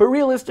bit, but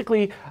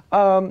realistically, you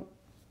know,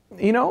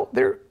 I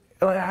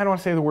don't want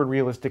to say the word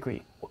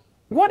realistically,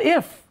 what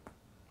if?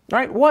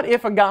 Right? What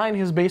if a guy in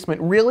his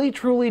basement really,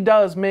 truly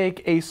does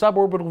make a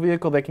suborbital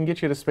vehicle that can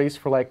get you to space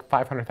for like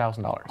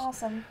 $500,000?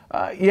 Awesome.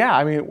 Yeah,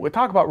 I mean, we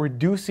talk about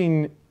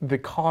reducing the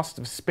cost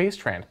of space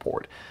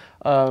transport.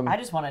 I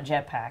just want a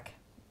jetpack.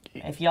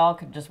 If y'all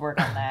could just work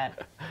on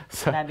that,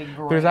 that'd be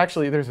great. There's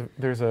actually there's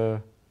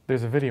a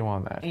video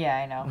on that. Yeah,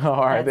 I know. Oh,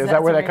 all right. Is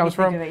that where that comes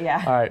from?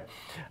 Yeah. All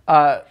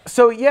right.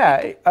 So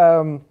yeah.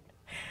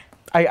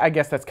 I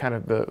guess that's kind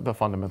of the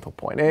fundamental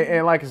point.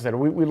 And like I said,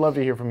 we'd love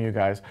to hear from you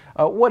guys.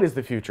 What is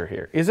the future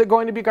here? Is it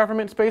going to be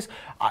government space?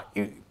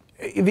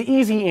 The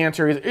easy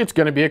answer is it's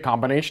going to be a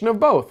combination of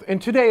both.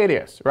 And today it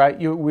is, right?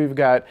 We've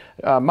got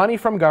money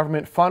from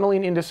government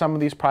funneling into some of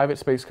these private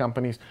space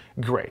companies.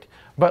 Great.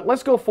 But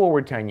let's go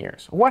forward 10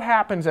 years. What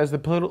happens as the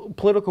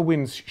political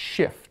winds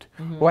shift?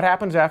 Mm-hmm. What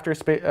happens after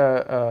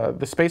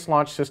the space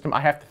launch system? I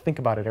have to think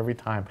about it every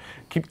time.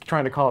 Keep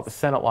trying to call it the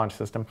Senate launch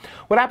system.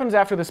 What happens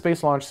after the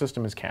space launch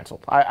system is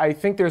canceled? I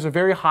think there's a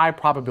very high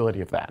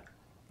probability of that.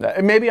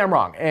 Maybe I'm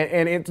wrong.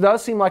 And it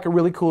does seem like a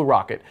really cool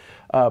rocket.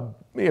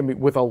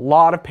 With a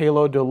lot of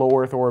payload to low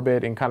Earth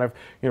orbit and kind of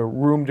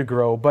room to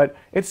grow, but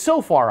it's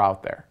so far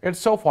out there. It's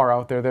so far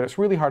out there that it's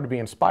really hard to be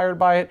inspired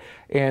by it,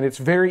 and it's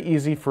very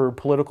easy for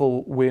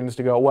political winds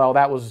to go, well,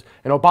 that was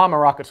an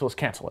Obama rocket, so let's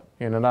cancel it.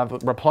 Not the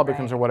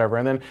Republicans or whatever.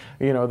 And then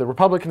the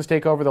Republicans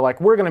take over. They're like,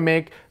 we're going to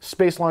make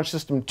Space Launch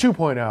System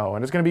 2.0,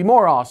 and it's going to be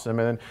more awesome.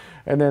 And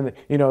then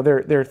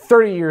they're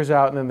 30 years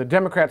out, and then the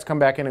Democrats come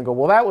back in and go,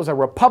 well, that was a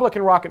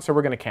Republican rocket, so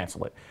we're going to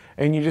cancel it.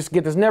 And you just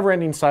get this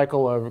never-ending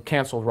cycle of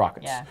canceled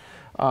rockets. Yeah.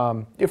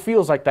 It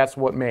feels like that's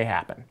what may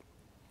happen,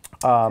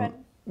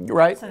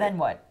 right?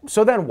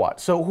 So then what?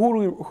 So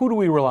who do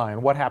we rely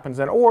on? What happens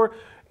then? Or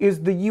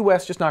is the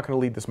U.S. just not going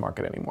to lead this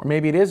market anymore?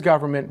 Maybe it is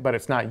government, but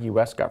it's not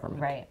U.S.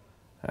 government. Right.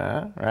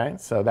 Right.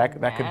 So that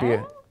could be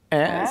a.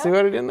 See what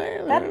I did in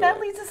there? That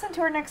leads us into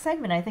our next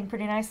segment, I think,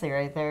 pretty nicely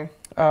right there.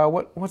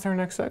 What's our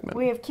next segment?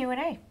 We have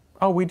Q&A.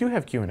 Oh, we do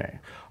have Q&A.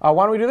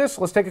 Why don't we do this?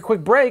 Let's take a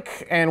quick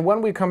break, and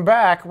when we come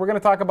back, we're going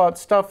to talk about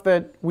stuff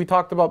that we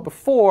talked about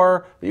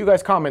before that you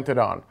guys commented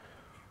on.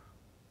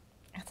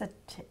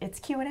 It's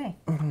Q&A.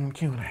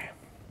 Q&A.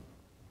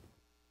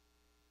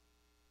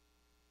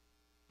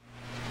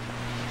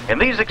 In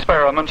these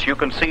experiments, you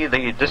can see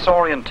the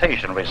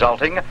disorientation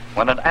resulting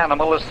when an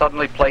animal is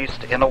suddenly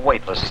placed in a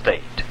weightless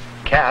state.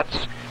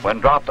 Cats, when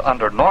dropped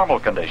under normal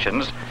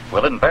conditions,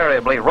 will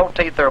invariably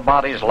rotate their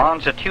bodies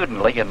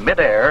longitudinally in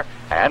midair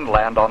and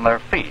land on their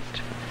feet.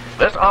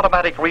 This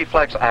automatic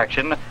reflex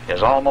action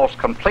is almost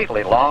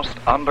completely lost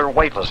under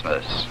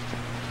weightlessness.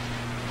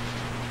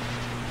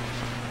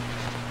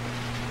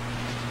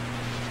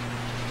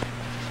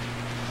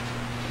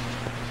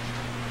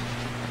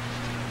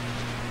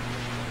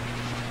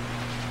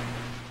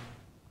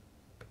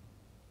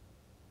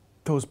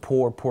 Those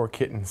poor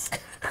kittens.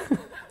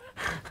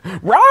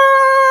 Rah!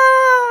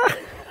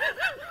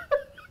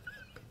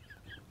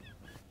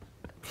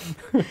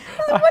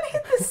 What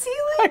hit the ceiling?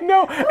 I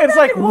know. It's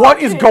like,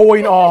 what is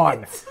going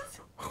on?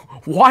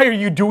 Why are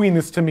you doing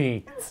this to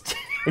me?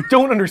 I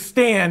don't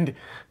understand. It's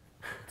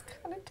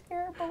kind of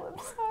terrible. I'm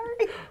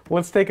sorry.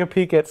 Let's take a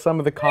peek at some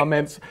of the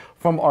comments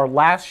from our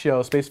last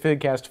show,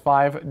 Spacevidcast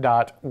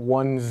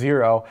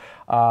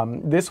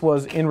 5.10. This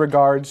was in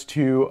regards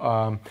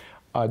to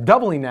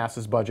doubling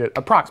NASA's budget,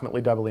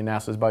 approximately doubling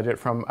NASA's budget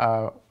from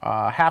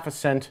half a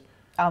cent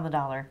on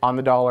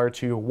the dollar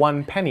to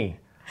 1 penny.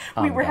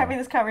 We were having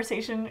this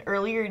conversation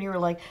earlier, and you were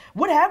like,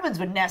 what happens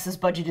when NASA's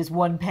budget is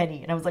 1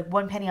 penny? And I was like,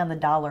 1 penny on the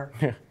dollar.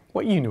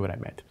 Well, you knew what I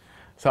meant.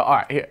 So, all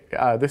right, here,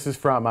 this is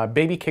from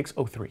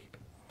BabyKicks03.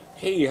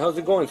 Hey, how's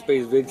it going,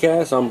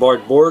 Spacevidcast? I'm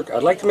Bart Bork.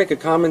 I'd like to make a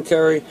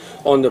commentary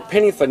on the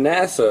Penny for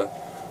NASA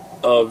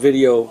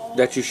video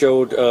that you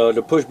showed,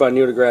 the push by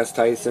Neil deGrasse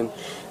Tyson.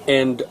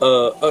 And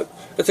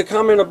it's a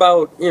comment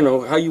about, you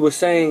know, how you were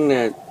saying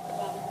that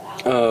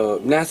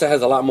NASA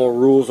has a lot more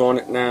rules on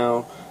it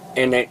now,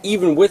 and that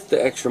even with the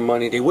extra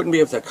money, they wouldn't be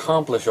able to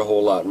accomplish a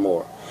whole lot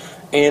more.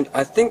 And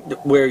I think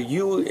that where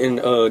you and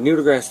Neil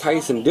deGrasse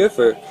Tyson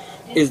differ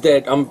is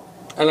that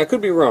and I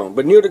could be wrong,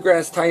 but Neil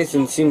deGrasse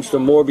Tyson seems to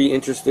more be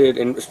interested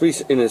in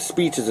his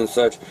speeches and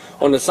such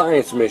on the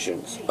science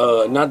missions,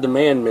 not the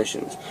manned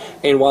missions.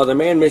 And while the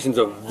manned missions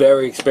are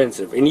very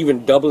expensive, and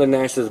even doubling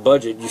NASA's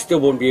budget, you still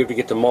wouldn't be able to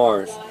get to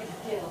Mars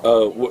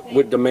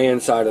with the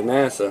manned side of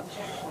NASA.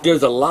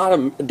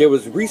 There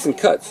was recent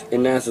cuts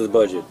in NASA's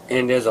budget,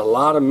 and there's a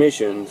lot of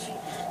missions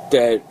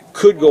that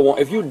could go on.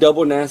 If you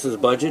double NASA's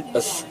budget,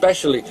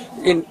 especially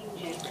in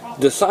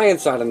the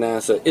science side of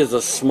NASA, is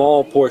a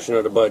small portion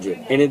of the budget,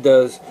 and it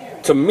does,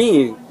 to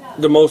me,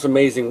 the most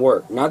amazing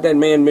work. Not that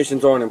manned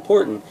missions aren't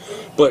important,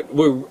 but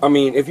I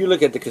mean, if you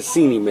look at the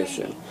Cassini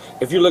mission,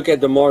 if you look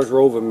at the Mars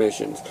rover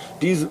missions,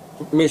 these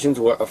missions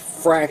were a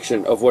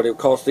fraction of what it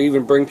costs to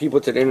even bring people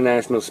to the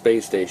International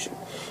Space Station,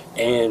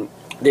 and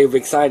they've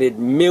excited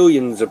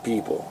millions of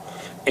people,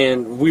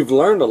 and we've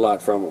learned a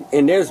lot from them.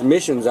 And there's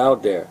missions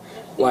out there,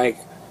 like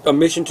a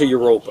mission to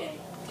Europa,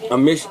 a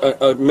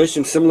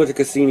mission similar to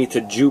Cassini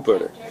to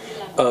Jupiter,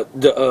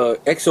 the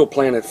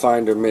exoplanet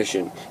finder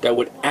mission that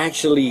would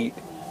actually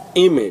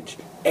image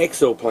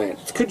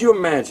exoplanets. Could you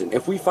imagine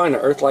if we find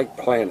an Earth-like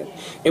planet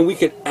and we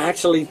could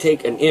actually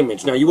take an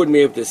image? Now, you wouldn't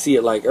be able to see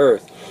it like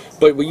Earth,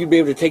 but you'd be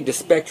able to take the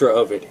spectra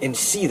of it and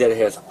see that it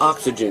has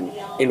oxygen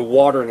and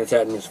water in its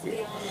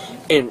atmosphere.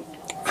 And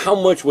how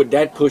much would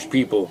that push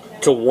people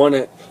to want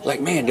to,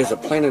 like, man, there's a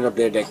planet up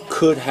there that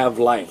could have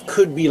life,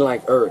 could be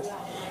like Earth.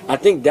 I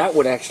think that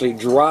would actually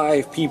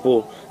drive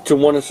people to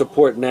want to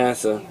support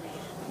NASA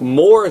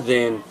more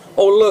than,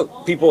 oh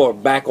look, people are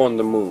back on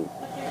the moon.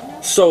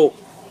 So,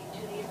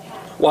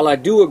 while I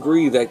do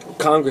agree that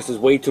Congress is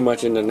way too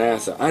much into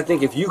NASA, I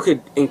think if you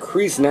could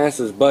increase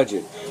NASA's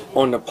budget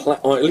on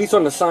at least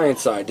on the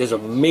science side, there's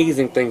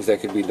amazing things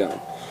that could be done.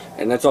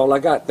 And that's all I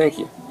got. Thank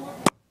you.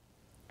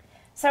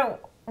 So,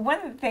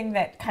 one thing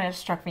that kind of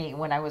struck me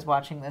when I was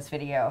watching this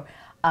video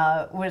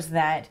was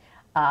that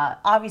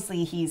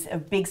obviously he's a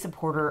big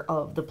supporter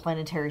of the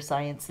planetary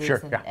sciences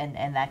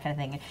and that kind of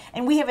thing.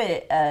 And we have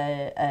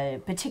a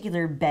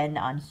particular bend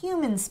on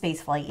human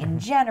spaceflight in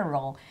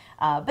general,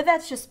 but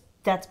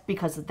that's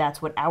because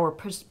that's what our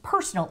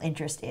personal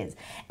interest is.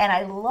 And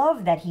I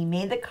love that he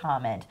made the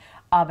comment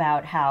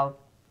about how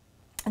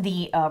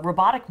the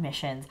robotic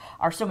missions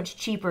are so much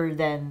cheaper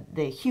than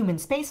the human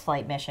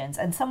spaceflight missions.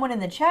 And someone in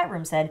the chat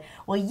room said,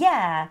 well,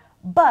 yeah,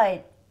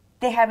 but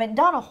they haven't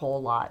done a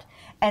whole lot.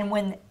 And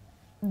when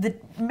the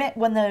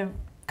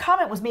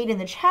comment was made in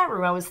the chat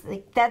room, I was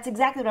like, that's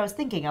exactly what I was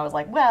thinking. I was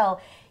like,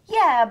 well,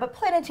 yeah, but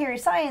planetary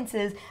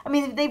sciences, I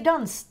mean, they've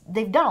done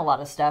a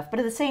lot of stuff, but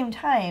at the same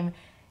time,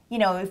 you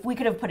know, if we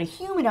could have put a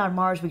human on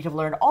Mars, we could have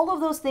learned all of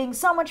those things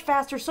so much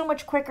faster, so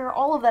much quicker,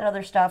 all of that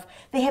other stuff.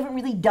 They haven't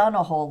really done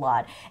a whole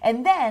lot.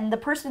 And then the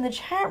person in the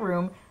chat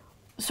room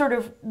sort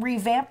of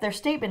revamped their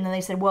statement, and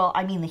they said, well,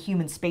 I mean the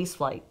human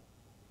spaceflight.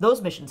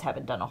 Those missions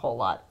haven't done a whole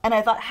lot. And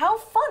I thought, how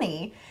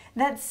funny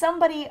that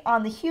somebody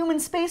on the human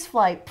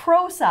spaceflight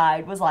pro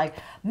side was like,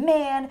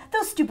 man,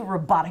 those stupid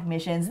robotic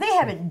missions, they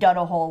haven't done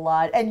a whole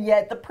lot. And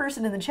yet the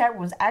person in the chat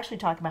room was actually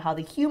talking about how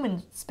the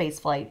human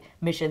spaceflight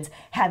missions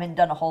haven't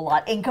done a whole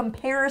lot in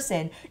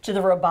comparison to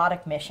the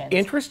robotic missions.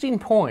 Interesting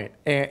point.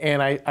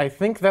 And I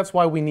think that's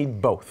why we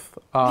need both.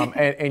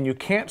 And you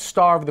can't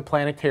starve the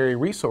planetary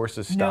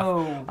resources stuff.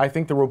 No. I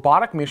think the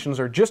robotic missions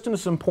are just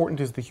as important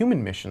as the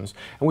human missions.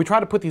 And we try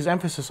to put these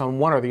emphasis on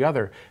one or the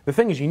other. The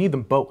thing is, you need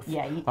them both.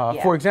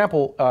 For example,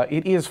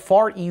 it is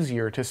far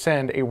easier to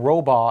send a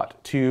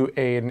robot to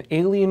an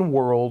alien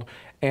world,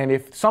 and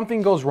if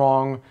something goes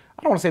wrong,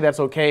 I don't want to say that's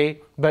okay,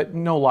 but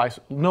no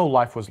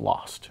life was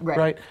lost,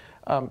 right?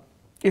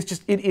 It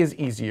is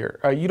easier.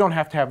 You don't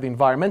have to have the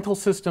environmental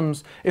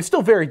systems. It's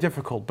still very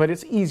difficult, but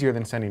it's easier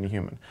than sending a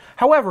human.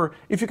 However,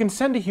 if you can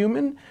send a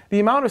human, the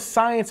amount of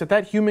science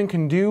that human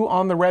can do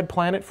on the red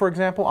planet, for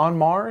example, on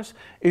Mars,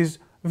 is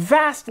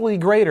vastly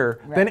greater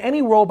than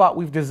any robot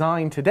we've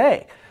designed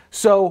today.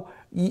 So,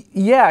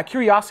 yeah,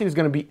 Curiosity is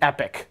going to be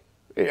epic.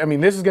 I mean,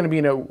 this is going to be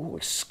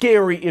a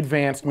scary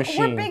advanced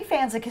machine. We're big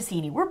fans of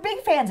Cassini. We're big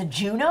fans of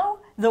Juno,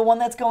 the one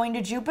that's going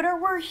to Jupiter.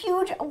 We're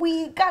huge.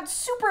 We got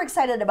super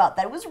excited about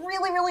that. It was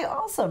really, really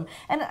awesome.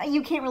 And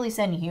you can't really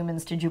send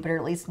humans to Jupiter,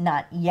 at least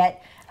not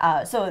yet.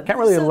 Can't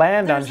really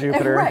land on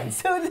Jupiter. Right.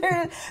 So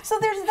there's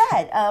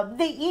that.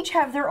 They each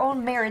have their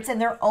own merits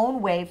and their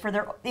own way for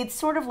their. It's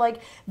sort of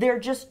like they're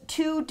just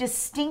two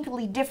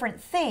distinctly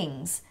different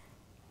things.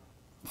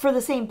 for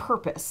the same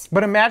purpose.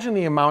 But imagine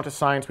the amount of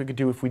science we could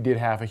do if we did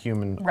have a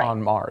human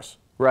on Mars,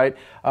 right?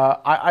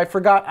 I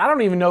forgot, I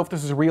don't even know if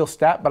this is a real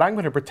stat, but I'm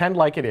going to pretend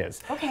like it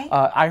is. Okay.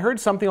 I heard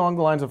something along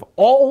the lines of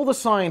all the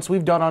science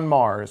we've done on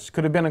Mars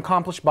could have been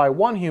accomplished by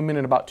one human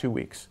in about 2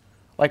 weeks.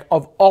 Like,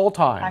 of all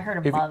time. I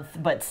heard a month,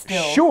 but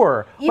still.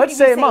 Sure. Even Let's if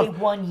say you a month.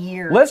 1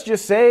 year. Let's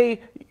just say,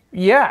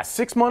 yeah,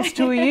 6 months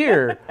to a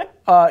year.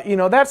 You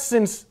know, that's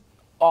since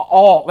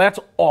that's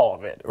all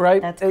of it,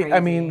 right? That's crazy. I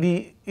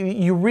mean,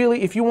 you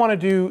really, if you want to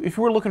do, if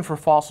we're looking for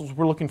fossils,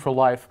 we're looking for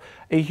life,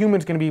 a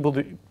human's going to be able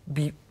to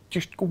be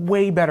just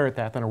way better at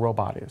that than a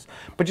robot is.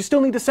 But you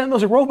still need to send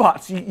those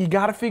robots. You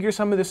got to figure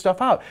some of this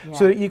stuff out. Yeah.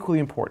 So they're equally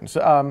important.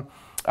 So,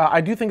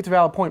 I do think it's a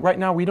valid point. Right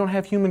now, we don't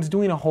have humans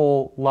doing a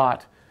whole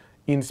lot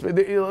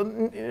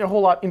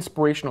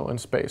inspirational in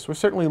space. We're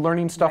certainly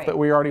learning stuff that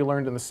we already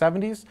learned in the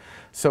 70s,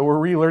 so we're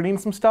relearning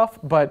some stuff,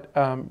 but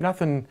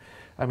nothing.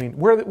 I mean,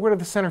 where are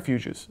the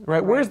centrifuges,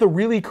 right? Where's the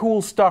really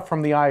cool stuff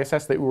from the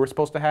ISS that we were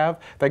supposed to have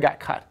that got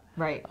cut?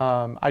 Right.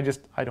 I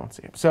don't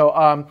see it. So,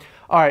 all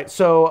right.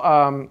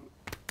 So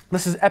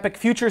this is Epic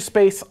Future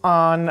Space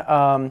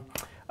on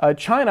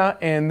China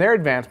and their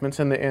advancements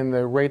and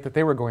the rate that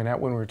they were going at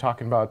when we were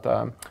talking about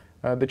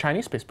the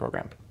Chinese space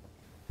program.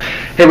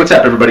 Hey, what's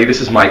up, everybody? This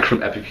is Mike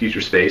from Epic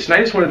Future Space, and I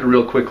just wanted to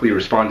real quickly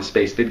respond to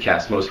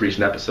Spacevidcast's most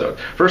recent episode.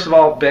 First of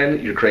all,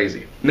 Ben, you're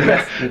crazy.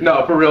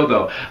 No, for real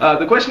though.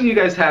 The question you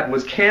guys had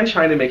was, can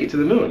China make it to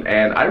the moon?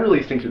 And I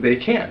really think that they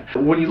can.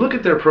 When you look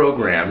at their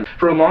program,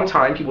 for a long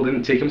time people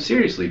didn't take them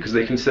seriously because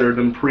they considered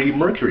them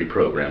pre-Mercury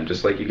program,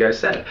 just like you guys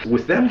said.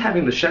 With them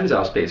having the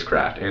Shenzhou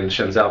spacecraft, and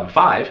Shenzhou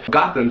 5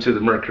 got them to the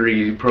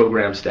Mercury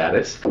program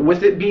status,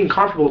 with it being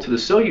comparable to the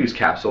Soyuz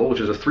capsule, which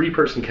is a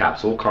 3-person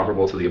capsule,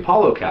 comparable to the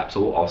Apollo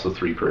capsule, also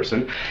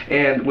 3-person,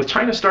 and with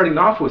China starting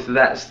off with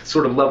that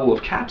sort of level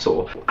of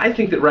capsule, I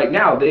think that right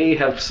now they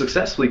have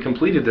successfully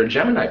completed their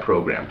Gemini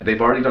program.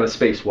 They've already done a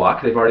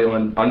spacewalk, they've already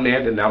done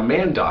unmanned and now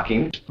manned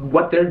docking.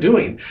 What they're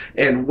doing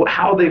and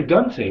how they've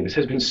done things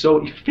has been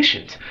so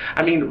efficient.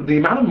 I mean, the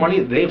amount of money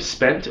that they've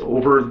spent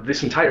over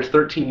this entire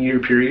 13-year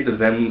period of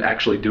them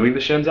actually doing the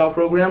Shenzhou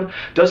program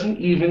doesn't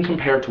even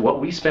compare to what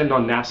we spend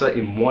on NASA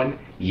in 1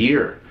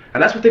 year.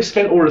 And that's what they've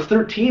spent over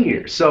 13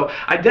 years. So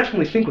I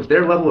definitely think with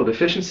their level of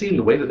efficiency and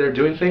the way that they're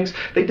doing things,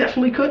 they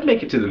definitely could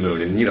make it to the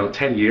moon in,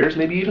 10 years,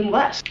 maybe even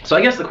less. So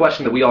I guess the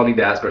question that we all need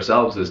to ask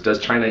ourselves is, does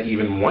China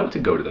even want to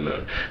go to the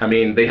moon? I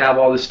mean, they have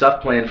all this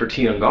stuff planned for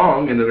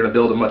Tiangong, and they're going to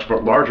build a much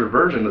larger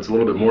version that's a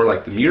little bit more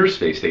like the Mir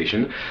space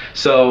station.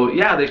 So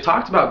yeah, they've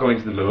talked about going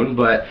to the moon,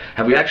 but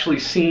have we actually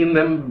seen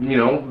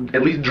them,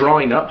 at least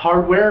drawing up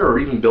hardware or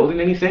even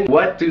building anything?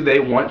 What do they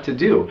want to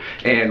do?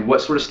 And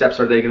what sort of steps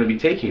are they going to be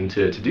taking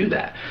to do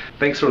that?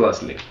 Thanks for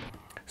listening.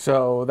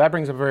 So that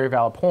brings up a very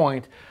valid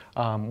point,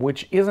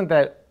 which isn't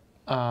that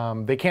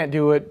they can't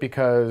do it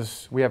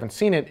because we haven't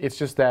seen it. It's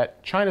just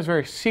that China's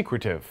very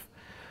secretive.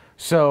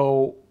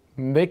 So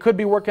they could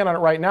be working on it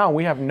right now.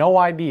 We have no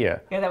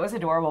idea. Yeah, that was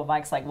adorable.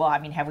 Mike's like, well, I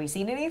mean, have we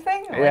seen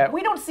anything? Yeah. Like,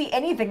 we don't see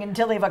anything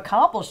until they've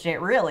accomplished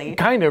it, really.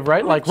 Kind of,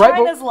 right? Like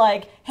China's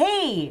like,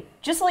 hey,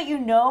 just to let you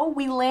know,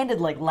 we landed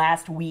like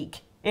last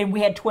week, and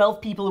we had 12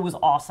 people. It was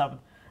awesome.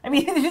 I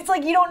mean, it's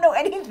like you don't know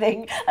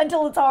anything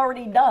until it's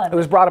already done. It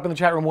was brought up in the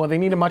chat room, well, they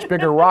need a much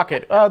bigger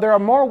rocket. There are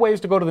more ways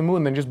to go to the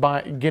moon than just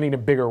getting a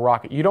bigger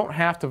rocket. You don't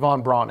have to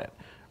von Braun it,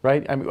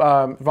 right?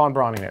 Von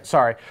Brauning it,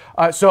 sorry.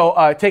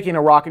 So taking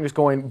a rocket and just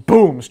going,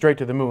 boom, straight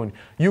to the moon.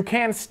 You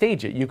can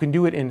stage it. You can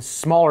do it in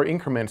smaller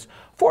increments.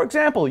 For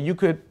example, you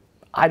could,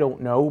 I don't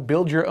know,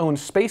 build your own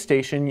space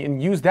station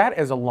and use that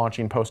as a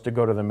launching post to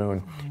go to the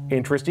moon.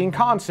 Interesting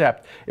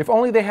concept. If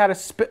only they had a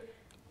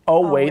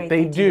Oh, wait,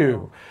 they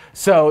do.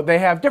 So they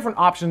have different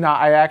options now.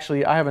 I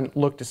haven't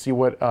looked to see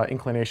what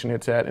inclination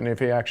it's at and if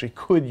they actually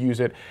could use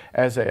it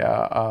as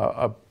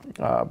a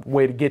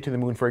way to get to the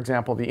moon. For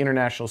example, the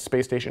International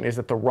Space Station is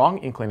at the wrong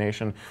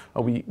inclination.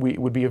 We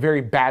would be a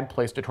very bad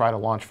place to try to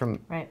launch from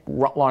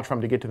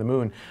to get to the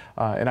moon.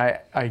 And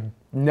I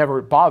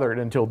never bothered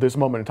until this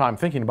moment in time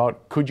thinking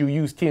about, could you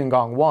use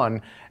Tiangong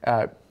 1,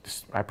 I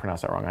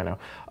pronounced that wrong, I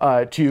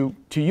know,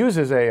 to use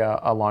as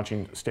a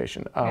launching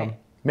station.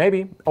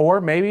 Maybe,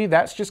 or maybe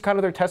that's just kind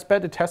of their test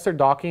bed to test their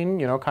docking,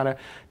 kind of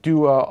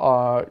do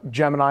a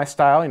Gemini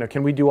style,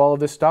 can we do all of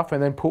this stuff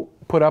and then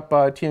put up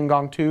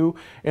Tiangong 2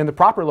 in the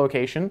proper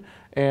location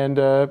and,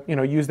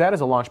 use that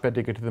as a launch bed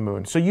to get to the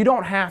moon. So you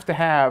don't have to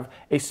have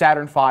a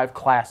Saturn V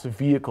class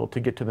vehicle to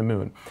get to the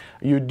moon.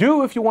 You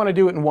do if you want to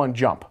do it in one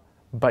jump,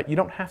 but you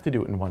don't have to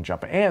do it in one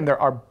jump. And there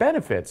are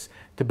benefits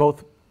to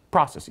both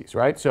processes,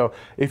 right? So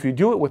if you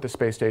do it with the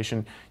space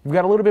station, you've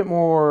got a little bit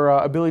more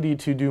ability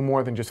to do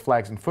more than just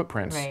flags and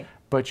footprints,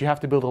 but you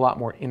have to build a lot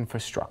more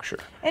infrastructure.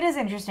 It is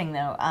interesting,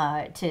 though,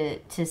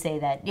 to say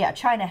that, yeah,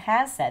 China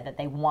has said that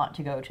they want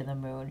to go to the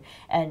moon,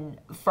 and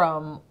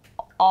from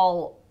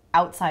all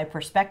outside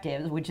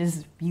perspectives, which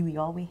is really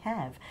all we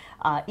have,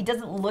 it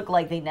doesn't look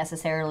like they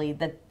necessarily,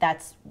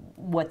 that's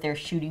what they're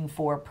shooting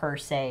for per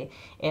se.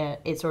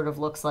 It sort of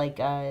looks like,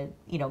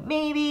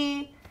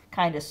 maybe,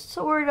 kind of,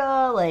 sort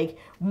of, like,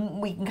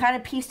 we can kind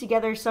of piece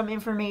together some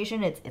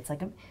information. It's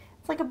like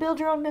It's like a build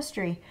your own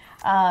mystery,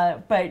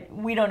 but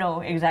we don't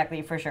know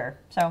exactly for sure.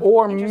 So,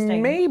 or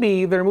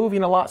maybe they're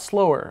moving a lot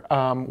slower.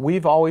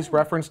 We've always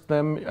referenced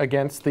them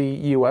against the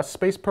U.S.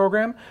 space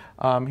program.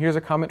 Here's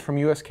a comment from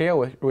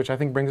USKO, which I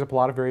think brings up a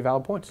lot of very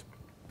valid points.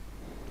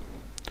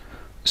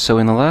 So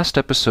in the last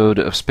episode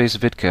of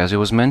Spacevidcast, it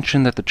was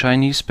mentioned that the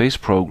Chinese space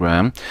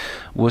program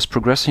was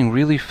progressing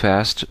really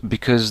fast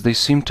because they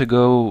seemed to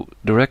go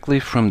directly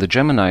from the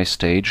Gemini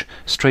stage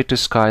straight to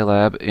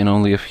Skylab in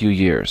only a few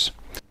years.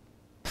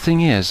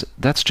 Thing is,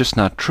 that's just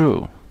not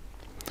true.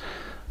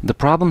 The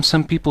problem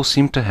some people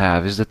seem to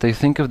have is that they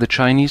think of the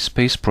Chinese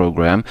space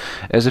program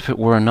as if it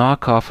were a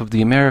knockoff of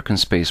the American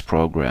space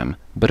program,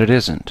 but it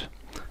isn't.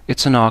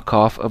 It's a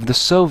knockoff of the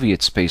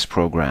Soviet space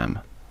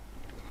program.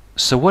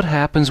 So what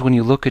happens when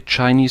you look at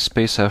Chinese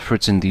space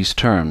efforts in these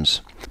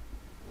terms?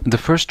 The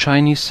first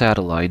Chinese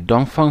satellite,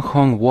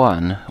 Dongfang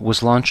 1,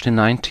 was launched in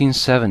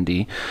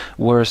 1970,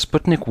 whereas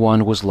Sputnik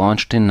 1 was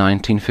launched in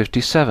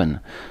 1957.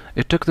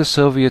 It took the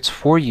Soviets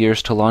 4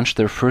 years to launch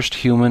their first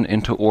human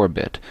into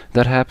orbit.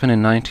 That happened in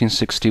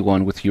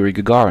 1961 with Yuri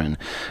Gagarin.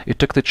 It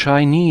took the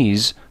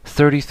Chinese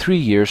 33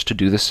 years to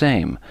do the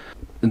same.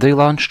 They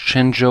launched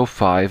Shenzhou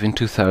 5 in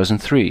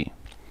 2003.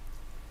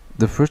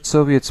 The first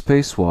Soviet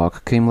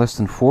spacewalk came less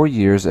than 4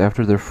 years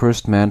after their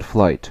first manned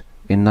flight,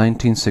 in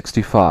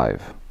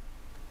 1965.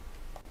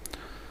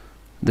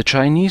 The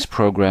Chinese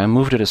program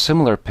moved at a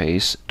similar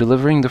pace,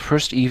 delivering the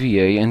first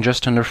EVA in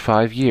just under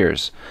 5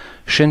 years.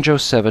 Shenzhou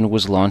 7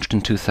 was launched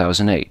in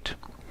 2008.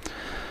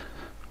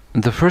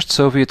 The first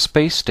Soviet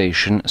space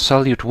station,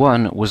 Salyut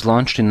 1, was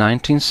launched in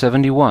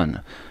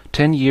 1971,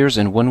 10 years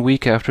and 1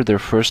 week after their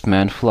first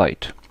manned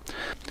flight.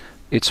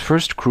 Its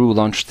first crew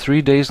launched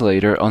 3 days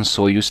later on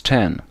Soyuz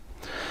 10.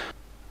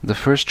 The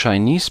first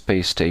Chinese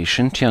space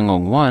station,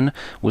 Tiangong 1,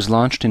 was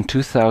launched in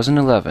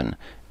 2011,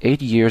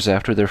 8 years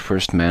after their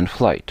first manned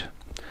flight.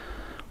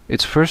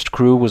 Its first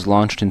crew was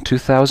launched in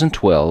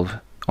 2012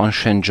 on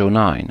Shenzhou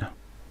 9.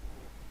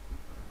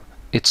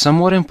 It's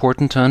somewhat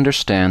important to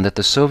understand that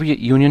the Soviet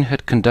Union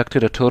had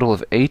conducted a total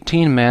of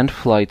 18 manned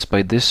flights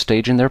by this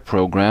stage in their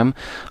program,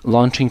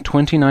 launching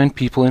 29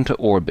 people into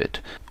orbit,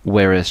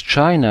 whereas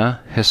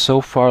China has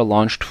so far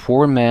launched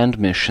 4 manned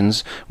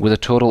missions with a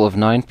total of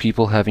 9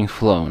 people having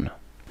flown.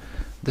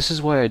 This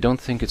is why I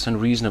don't think it's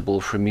unreasonable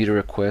for me to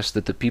request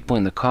that the people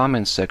in the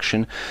comments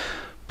section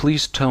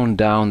please tone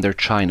down their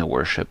China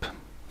worship.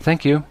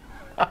 Thank you.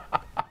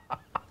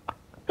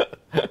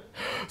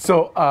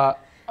 So,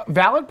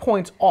 valid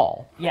points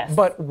all. Yes.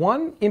 But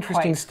one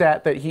interesting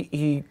stat that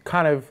he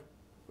kind of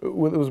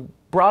was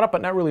brought up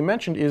but not really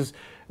mentioned is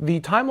the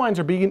timelines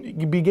are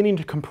beginning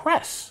to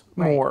compress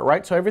more,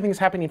 right? So everything's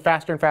happening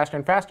faster and faster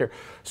and faster.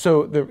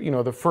 So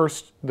the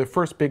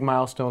first big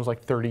milestones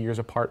like 30 years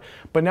apart,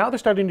 but now they're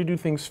starting to do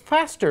things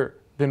faster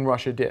than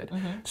Russia did.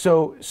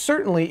 So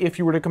certainly, if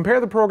you were to compare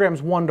the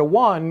programs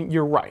 1-to-1,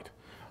 you're right.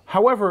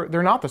 However,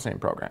 they're not the same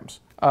programs,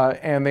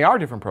 and they are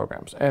different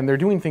programs, and they're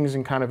doing things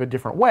in kind of a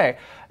different way.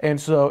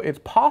 And so it's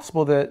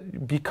possible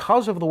that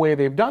because of the way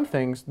they've done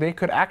things, they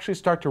could actually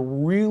start to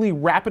really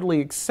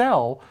rapidly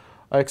accelerate,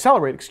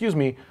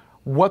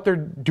 what they're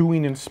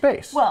doing in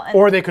space. Well,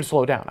 or they could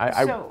slow down.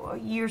 So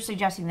you're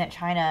suggesting that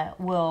China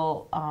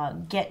will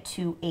get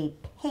to a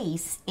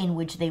pace in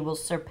which they will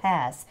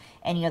surpass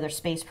any other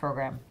space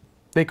program?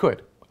 They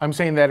could. I'm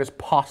saying that is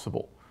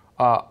possible.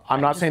 I'm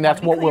not saying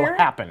that's what will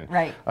happen.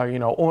 Right.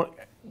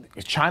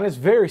 China's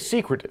very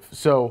secretive,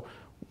 so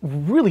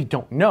really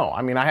don't know.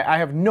 I mean, I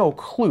have no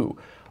clue.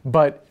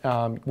 But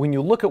when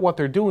you look at what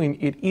they're doing,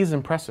 it is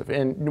impressive.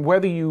 And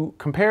whether you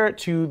compare it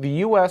to the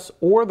U.S.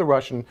 or the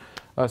Russian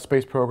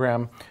space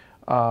program,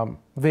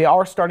 they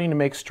are starting to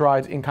make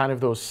strides in kind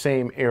of those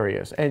same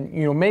areas. And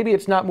maybe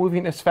it's not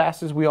moving as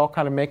fast as we all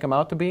kind of make them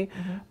out to be,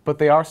 but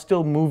they are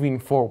still moving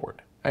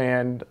forward.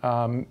 And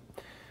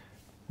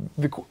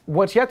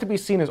what's yet to be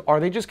seen is, are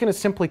they just going to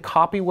simply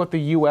copy what the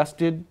U.S.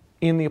 did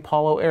in the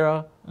Apollo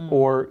era?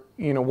 Or,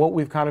 what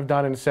we've kind of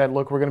done and said,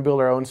 look, we're going to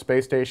build our own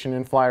space station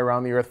and fly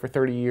around the Earth for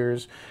 30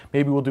 years.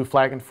 Maybe we'll do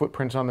flag and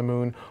footprints on the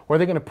moon. Or are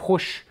they going to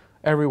push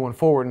everyone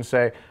forward and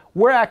say,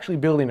 we're actually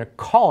building a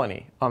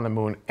colony on the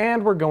moon,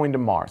 and we're going to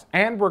Mars,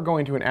 and we're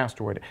going to an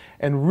asteroid,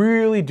 and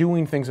really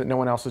doing things that no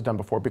one else has done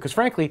before? Because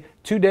frankly,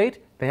 to date,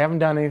 they haven't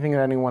done anything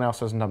that anyone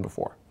else hasn't done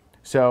before.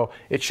 So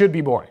it should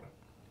be boring.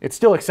 It's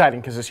still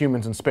exciting because it's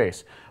humans in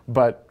space,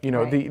 but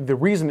the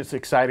reason it's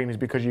exciting is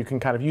because you can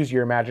kind of use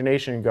your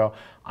imagination and go,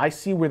 I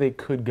see where they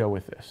could go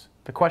with this.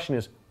 The question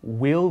is,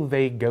 will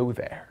they go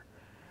there?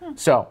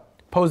 So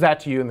pose that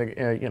to you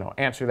and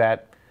answer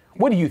that.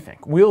 What do you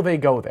think? Will they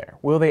go there?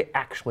 Will they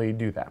actually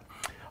do that?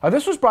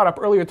 This was brought up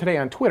earlier today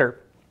on Twitter.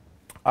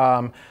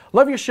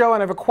 Love your show,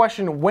 and I have a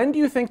question. When do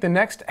you think the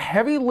next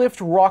heavy lift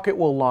rocket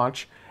will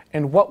launch,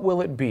 and what will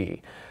it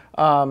be?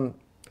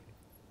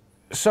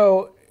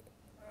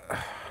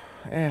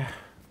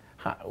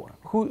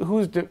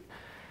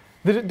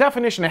 The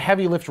definition of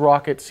heavy lift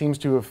rocket seems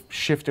to have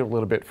shifted a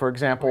little bit. For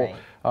example,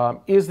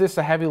 is this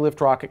a heavy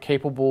lift rocket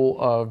capable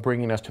of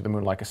bringing us to the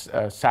moon, like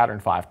a Saturn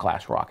V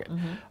class rocket?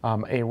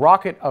 A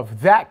rocket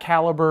of that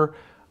caliber,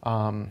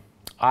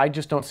 I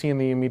just don't see in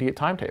the immediate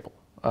timetable,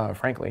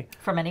 frankly.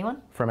 From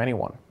anyone? From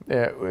anyone.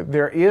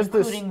 There is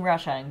including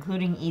Russia,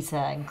 including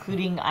ESA,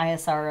 including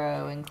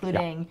ISRO,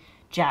 including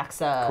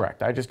JAXA.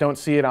 Correct. I just don't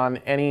see it on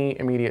any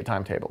immediate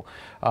timetable,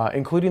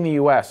 including the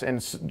U.S. And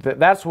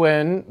that's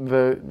when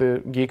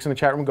the geeks in the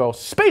chat room go,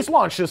 Space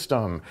Launch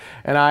System!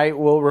 And I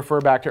will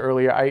refer back to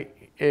earlier.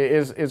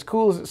 As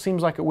cool as it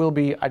seems like it will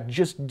be, I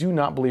just do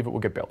not believe it will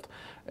get built.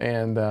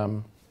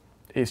 And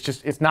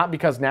it's not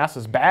because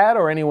NASA's bad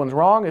or anyone's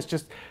wrong. It's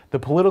just the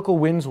political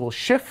winds will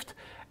shift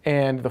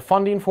and the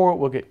funding for it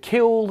will get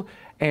killed,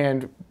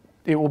 and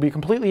it will be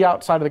completely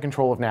outside of the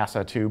control of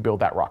NASA to build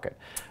that rocket.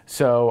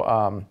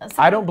 So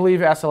I don't believe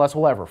SLS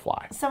will ever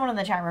fly. Someone in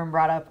the chat room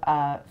brought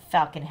up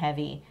Falcon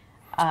Heavy.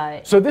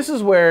 So this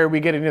is where we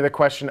get into the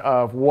question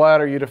of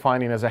what are you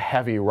defining as a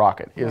heavy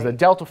rocket? Is the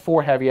Delta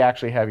IV Heavy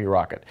actually a heavy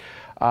rocket?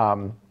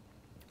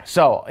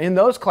 So in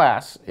those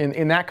class,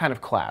 in that kind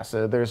of class,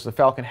 there's the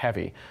Falcon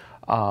Heavy.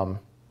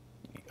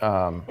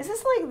 Is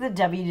this like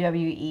the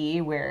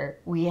WWE where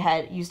we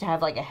used to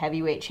have like a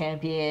heavyweight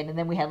champion and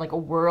then we had like a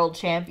world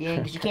champion,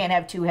 because you can't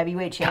have two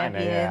heavyweight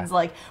champions,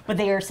 but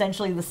they are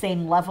essentially the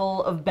same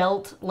level of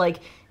belt? Like,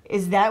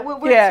 is that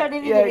what we're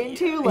starting to get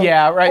into? Like,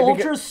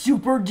 ultra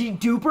super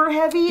duper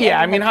heavy?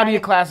 Yeah, I mean, how do you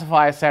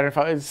classify a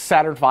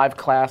Saturn V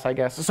class, I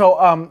guess?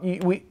 So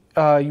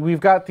we've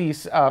got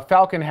these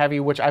Falcon Heavy,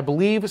 which I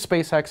believe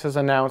SpaceX has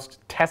announced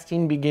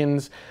testing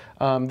begins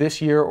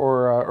this year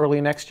or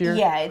early next year.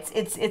 Yeah,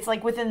 it's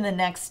like within the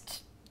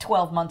next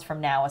 12 months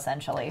from now,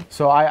 essentially.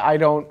 So I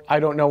don't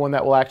know when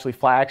that will actually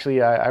fly.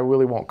 Actually, I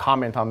really won't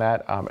comment on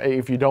that.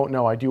 If you don't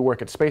know, I do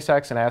work at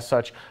SpaceX, and as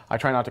such, I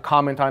try not to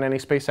comment on any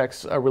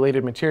SpaceX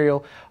related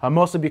material,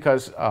 mostly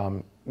because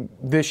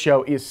this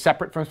show is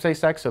separate from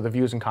SpaceX, so the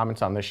views and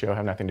comments on this show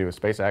have nothing to do with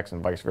SpaceX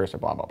and vice versa,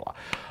 blah, blah, blah.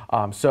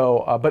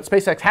 But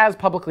SpaceX has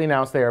publicly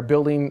announced they are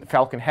building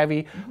Falcon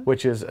Heavy,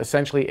 which is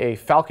essentially a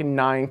Falcon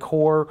 9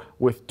 core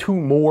with 2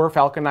 more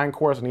Falcon 9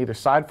 cores on either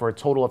side for a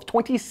total of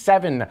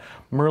 27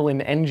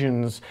 Merlin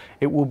engines.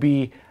 It will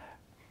be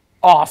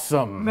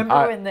awesome.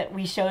 Remember when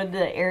we showed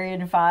the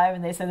Ariane V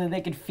and they said that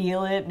they could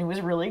feel it and it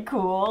was really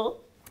cool?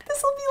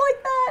 This will be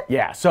like that.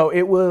 Yeah, so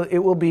it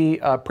will be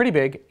pretty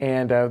big,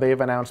 and they have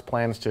announced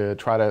plans to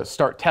try to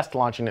start test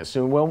launching it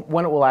soon.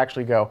 When it will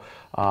actually go,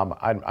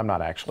 I'm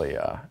not actually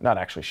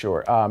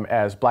sure.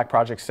 As Black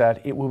Project said,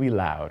 it will be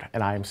loud,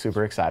 and I am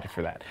super excited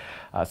for that.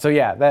 So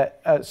yeah,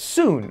 that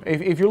soon.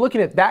 If you're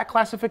looking at that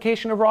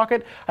classification of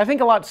rocket, I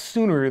think a lot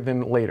sooner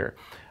than later.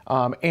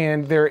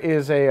 And there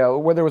is there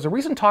was a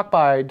recent talk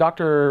by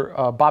Dr.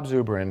 Bob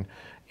Zubrin.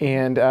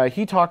 And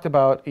he talked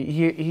about,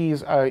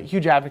 he's a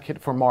huge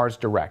advocate for Mars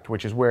Direct,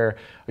 which is where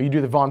you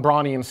do the von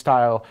Braunian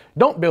style,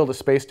 don't build a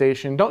space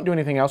station, don't do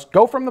anything else,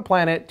 go from the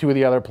planet to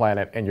the other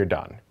planet, and you're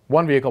done.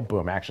 One vehicle,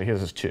 boom, actually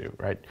his is 2,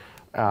 right?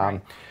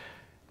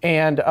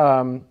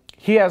 And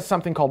he has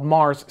something called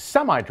Mars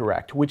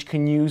Semi-Direct, which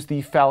can use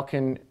the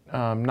Falcon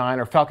 9,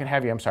 or Falcon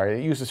Heavy, I'm sorry,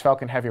 it uses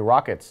Falcon Heavy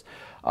rockets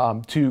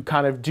to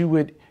kind of do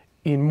it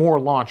in more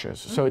launches.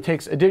 So it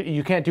takes,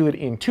 you can't do it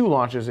in 2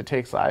 launches, it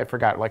takes, I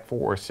forgot, like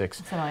 4 or 6.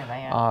 Something like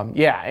that,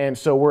 yeah, and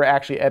so we're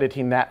actually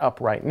editing that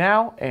up right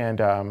now,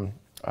 and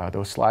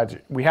those slides,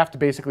 we have to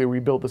basically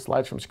rebuild the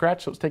slides from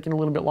scratch, so it's taking a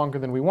little bit longer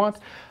than we want,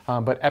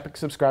 but Epic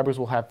subscribers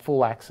will have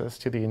full access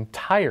to the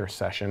entire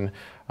session,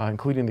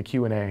 including the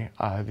Q&A.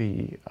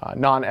 The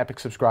non-Epic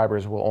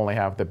subscribers will only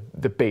have the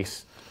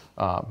base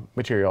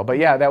material. But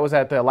yeah, that was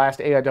at the last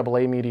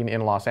AIAA meeting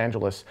in Los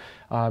Angeles.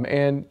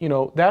 And you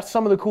know, that's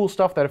some of the cool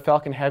stuff that a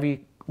Falcon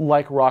Heavy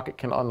like rocket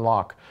can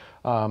unlock.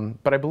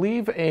 But I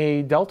believe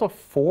a Delta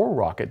IV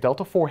rocket,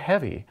 Delta IV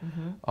Heavy,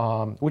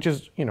 which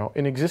is, you know,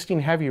 an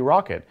existing heavy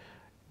rocket,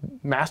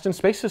 Masten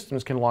Space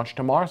Systems can launch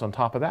to Mars on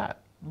top of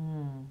that.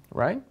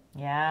 Right?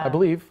 Yeah. I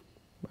believe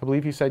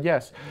he said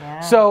yes.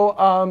 Yeah.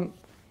 So,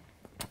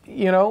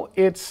 you know,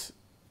 it's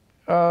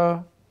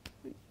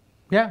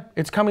yeah,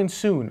 it's coming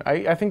soon.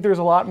 I think there's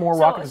a lot more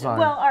rocket design.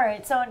 Well, all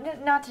right. So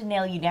not to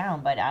nail you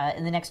down, but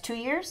in the next 2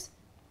 years?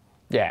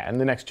 Yeah, in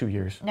the next 2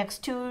 years.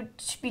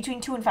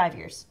 Between 2 and 5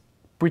 years.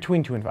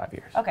 Between 2 and 5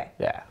 years. Okay.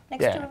 Yeah.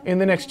 In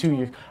the next 2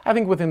 years. I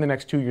think within the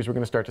next 2 years we're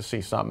going to start to see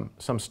some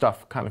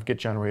stuff kind of get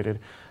generated.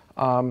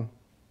 And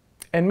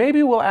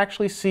maybe we'll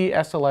actually see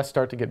SLS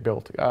start to get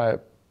built.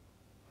 All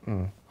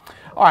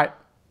right.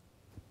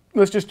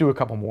 Let's just do a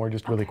couple more,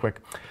 just really quick.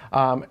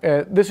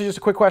 This is just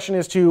a quick question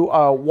as to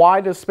why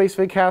does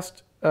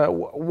Spacevidcast,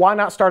 why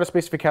not start a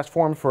Spacevidcast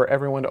forum for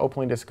everyone to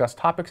openly discuss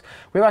topics?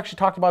 We've actually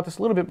talked about this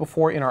a little bit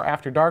before in our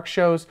After Dark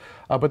shows,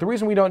 but the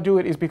reason we don't do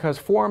it is because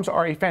forums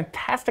are a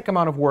fantastic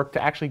amount of work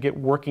to actually get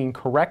working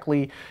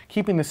correctly,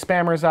 keeping the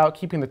spammers out,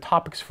 keeping the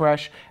topics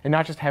fresh, and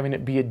not just having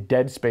it be a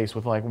dead space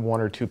with like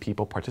 1 or 2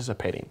 people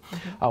participating.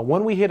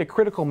 When we hit a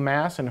critical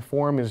mass and a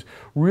forum is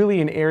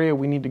really an area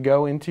we need to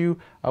go into,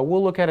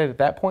 we'll look at it at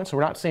that point. So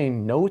we're not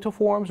saying no to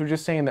forums, we're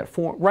just saying that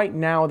right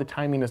now the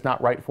timing is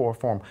not right for a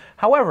forum.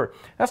 However,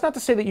 that's not to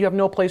say say that you have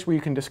no place where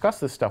you can discuss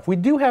this stuff. We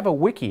do have a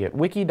wiki at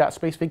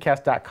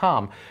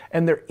wiki.spacevidcast.com,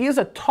 and there is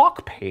a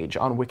talk page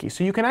on wiki,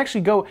 so you can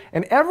actually go,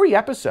 and every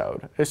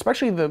episode,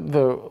 especially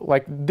the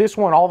like this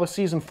one, all the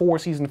season 4,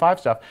 season 5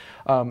 stuff,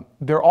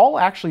 they're all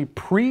actually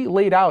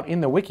pre-laid out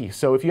in the wiki.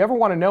 So if you ever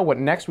want to know what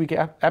next week's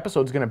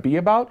episode is going to be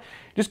about,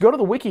 just go to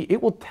the wiki.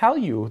 It will tell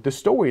you the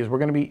stories we're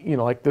going to be,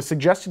 like the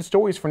suggested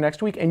stories for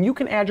next week, and you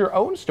can add your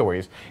own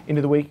stories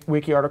into the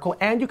wiki article,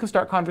 and you can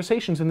start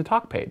conversations in the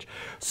talk page.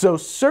 So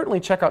certainly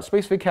check out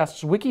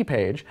Spacevidcast's wiki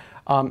page.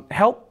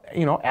 Help,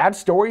 add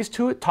stories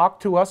to it. Talk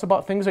to us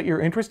about things that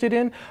you're interested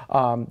in.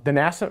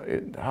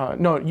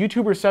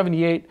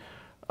 YouTuber78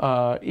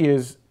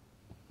 is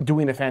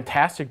doing a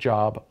fantastic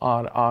job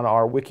on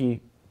our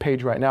wiki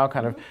page right now,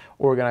 kind of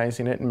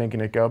organizing it and making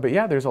it go. But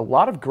yeah, there's a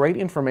lot of great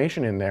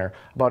information in there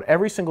about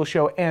every single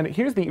show. And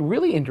here's the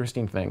really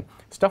interesting thing: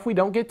 stuff we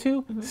don't get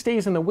to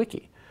stays in the wiki.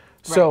 Right.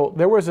 So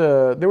there was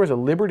a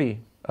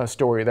Liberty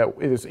story that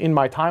is in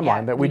my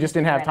timeline that we just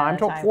didn't have time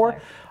for.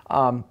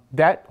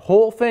 That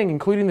whole thing,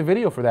 including the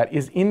video for that,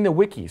 is in the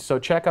wiki. So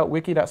check out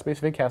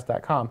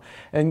wiki.spacevidcast.com.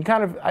 And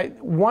kind of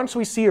once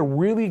we see a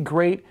really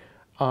great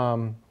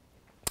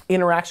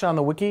interaction on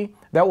the wiki,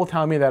 that will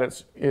tell me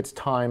that it's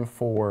time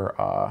for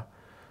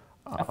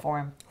a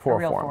forum, for a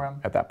real forum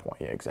at that point.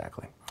 Yeah,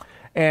 exactly.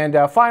 And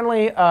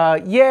finally,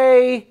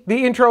 yay!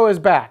 The intro is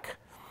back.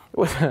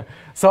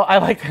 So I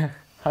like.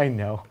 I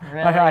know.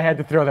 Really? I had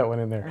to throw that one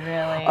in there.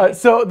 Really?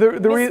 So the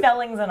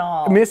misspellings and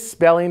all.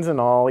 Misspellings and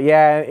all,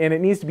 yeah, and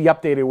it needs to be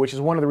updated, which is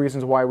one of the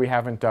reasons why we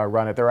haven't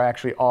run it.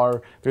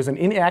 There's an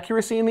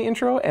inaccuracy in the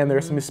intro, and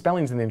there's some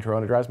misspellings in the intro,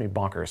 and it drives me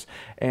bonkers.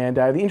 And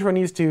the intro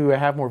needs to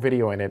have more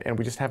video in it, and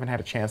we just haven't had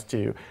a chance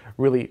to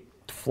really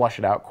flush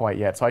it out quite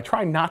yet. So I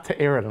try not to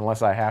air it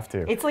unless I have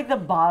to. It's like the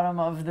bottom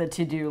of the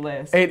to-do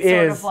list. It's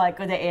sort of like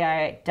with the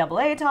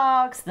AIAA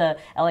talks, the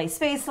LA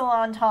Space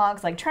Salon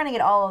talks, like trying to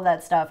get all of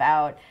that stuff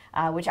out,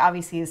 which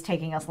obviously is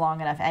taking us long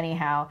enough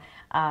anyhow.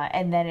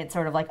 And then it's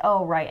sort of like,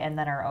 oh, right, and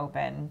then our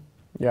open.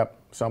 Yep.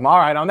 So, all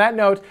right, on that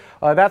note,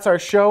 that's our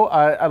show.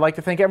 I'd like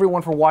to thank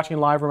everyone for watching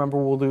live. Remember,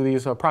 we'll do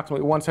these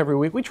approximately once every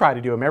week. We try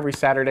to do them every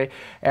Saturday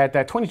at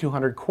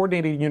 2200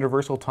 Coordinated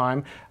Universal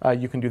Time.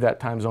 You can do that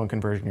time zone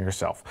conversion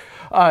yourself.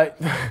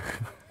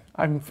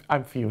 I'm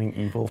feeling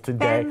evil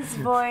today. Ben's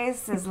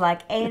voice is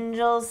like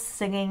angels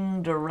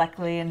singing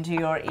directly into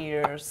your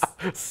ears.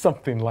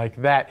 Something like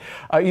that.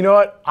 You know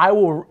what? I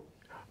will.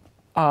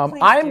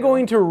 I'm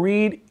going to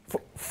read.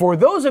 For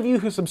those of you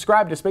who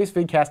subscribe to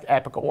Spacevidcast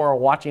Epic or are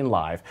watching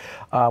live,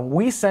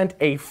 we sent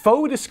a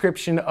faux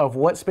description of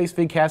what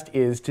Spacevidcast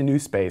is to New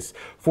Space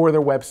for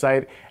their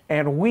website,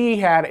 and we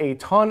had a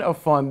ton of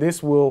fun.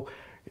 This will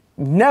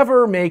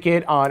never make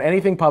it on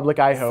anything public,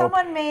 I hope.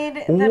 Someone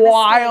made the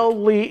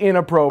wildly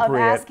inappropriate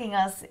of asking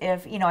us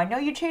if, I know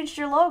you changed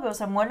your logo,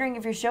 so I'm wondering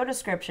if your show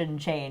description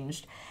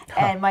changed.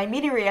 And my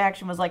immediate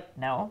reaction was like,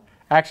 no.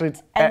 Actually,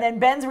 it's, and then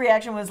Ben's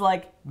reaction was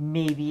like,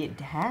 maybe it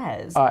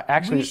has.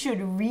 Actually, we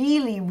should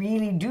really,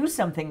 really do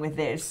something with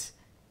this.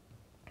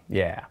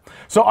 Yeah.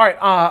 So, all right,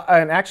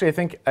 and actually, I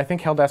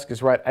think Heldesk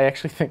is right. I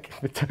actually think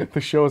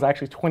the show is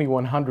actually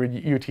 2100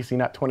 UTC,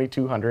 not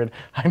 2200.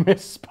 I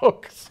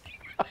misspoke.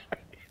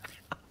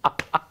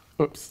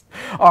 Oops.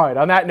 All right,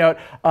 on that note,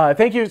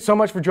 thank you so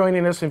much for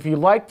joining us. If you'd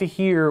like to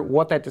hear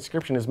what that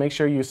description is, make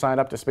sure you sign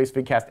up to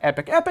Spacevidcast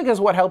Epic. Epic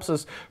is what helps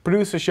us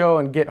produce a show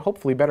and get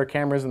hopefully better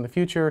cameras in the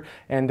future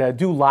and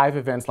do live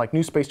events like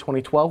New Space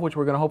 2012, which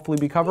we're going to hopefully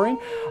be covering.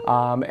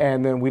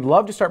 And then we'd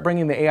love to start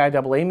bringing the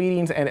AIAA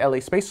meetings and LA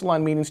Space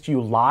Salon meetings to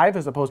you live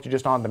as opposed to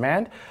just on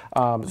demand.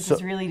 Which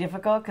is really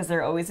difficult because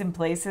they're always in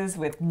places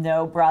with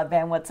no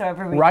broadband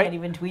whatsoever. We can't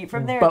even tweet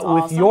from there. But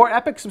with awesome. your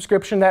Epic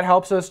subscription, that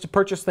helps us to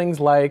purchase things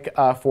like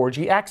 4G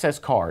access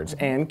cards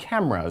and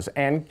cameras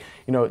and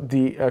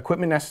the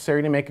equipment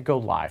necessary to make it go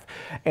live.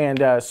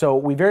 And so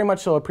we very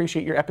much so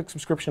appreciate your Epic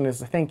subscription.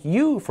 As a thank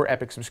you for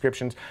Epic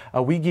subscriptions,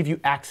 we give you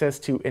access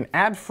to an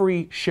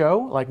ad-free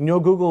show, like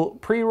no Google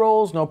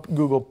pre-rolls, no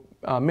Google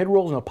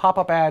mid-rolls, no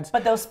pop-up ads.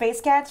 But those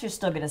Space Cats, you're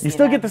still going to see. You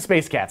still get the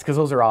Space Cats because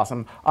those are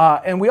awesome.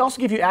 And we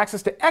also give you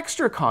access to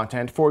extra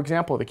content. For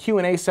example, the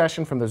Q&A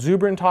session from the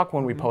Zubrin talk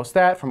when we post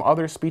that, from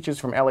other speeches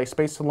from LA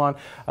Space Salon.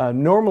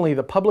 Normally,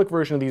 the public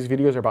version of these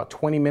videos are about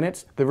 20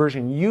 minutes. The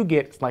version you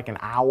get is like an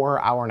hour,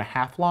 hour and a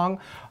half long.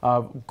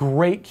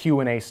 Great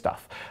Q&A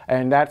stuff.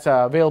 And that's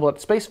available at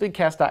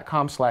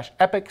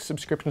spacevidcast.com/epic.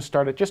 Subscriptions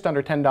start at just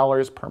under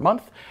 $10 per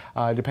month,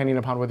 depending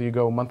upon whether you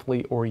go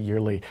monthly or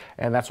yearly.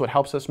 And that's what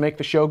helps us make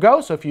the show go.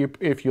 So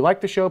if you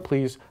like the show,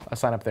 please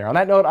sign up there. On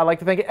that note, I'd like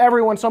to thank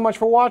everyone so much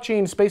for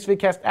watching.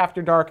 Spacevidcast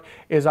After Dark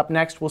is up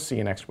next. We'll see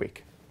you next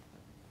week.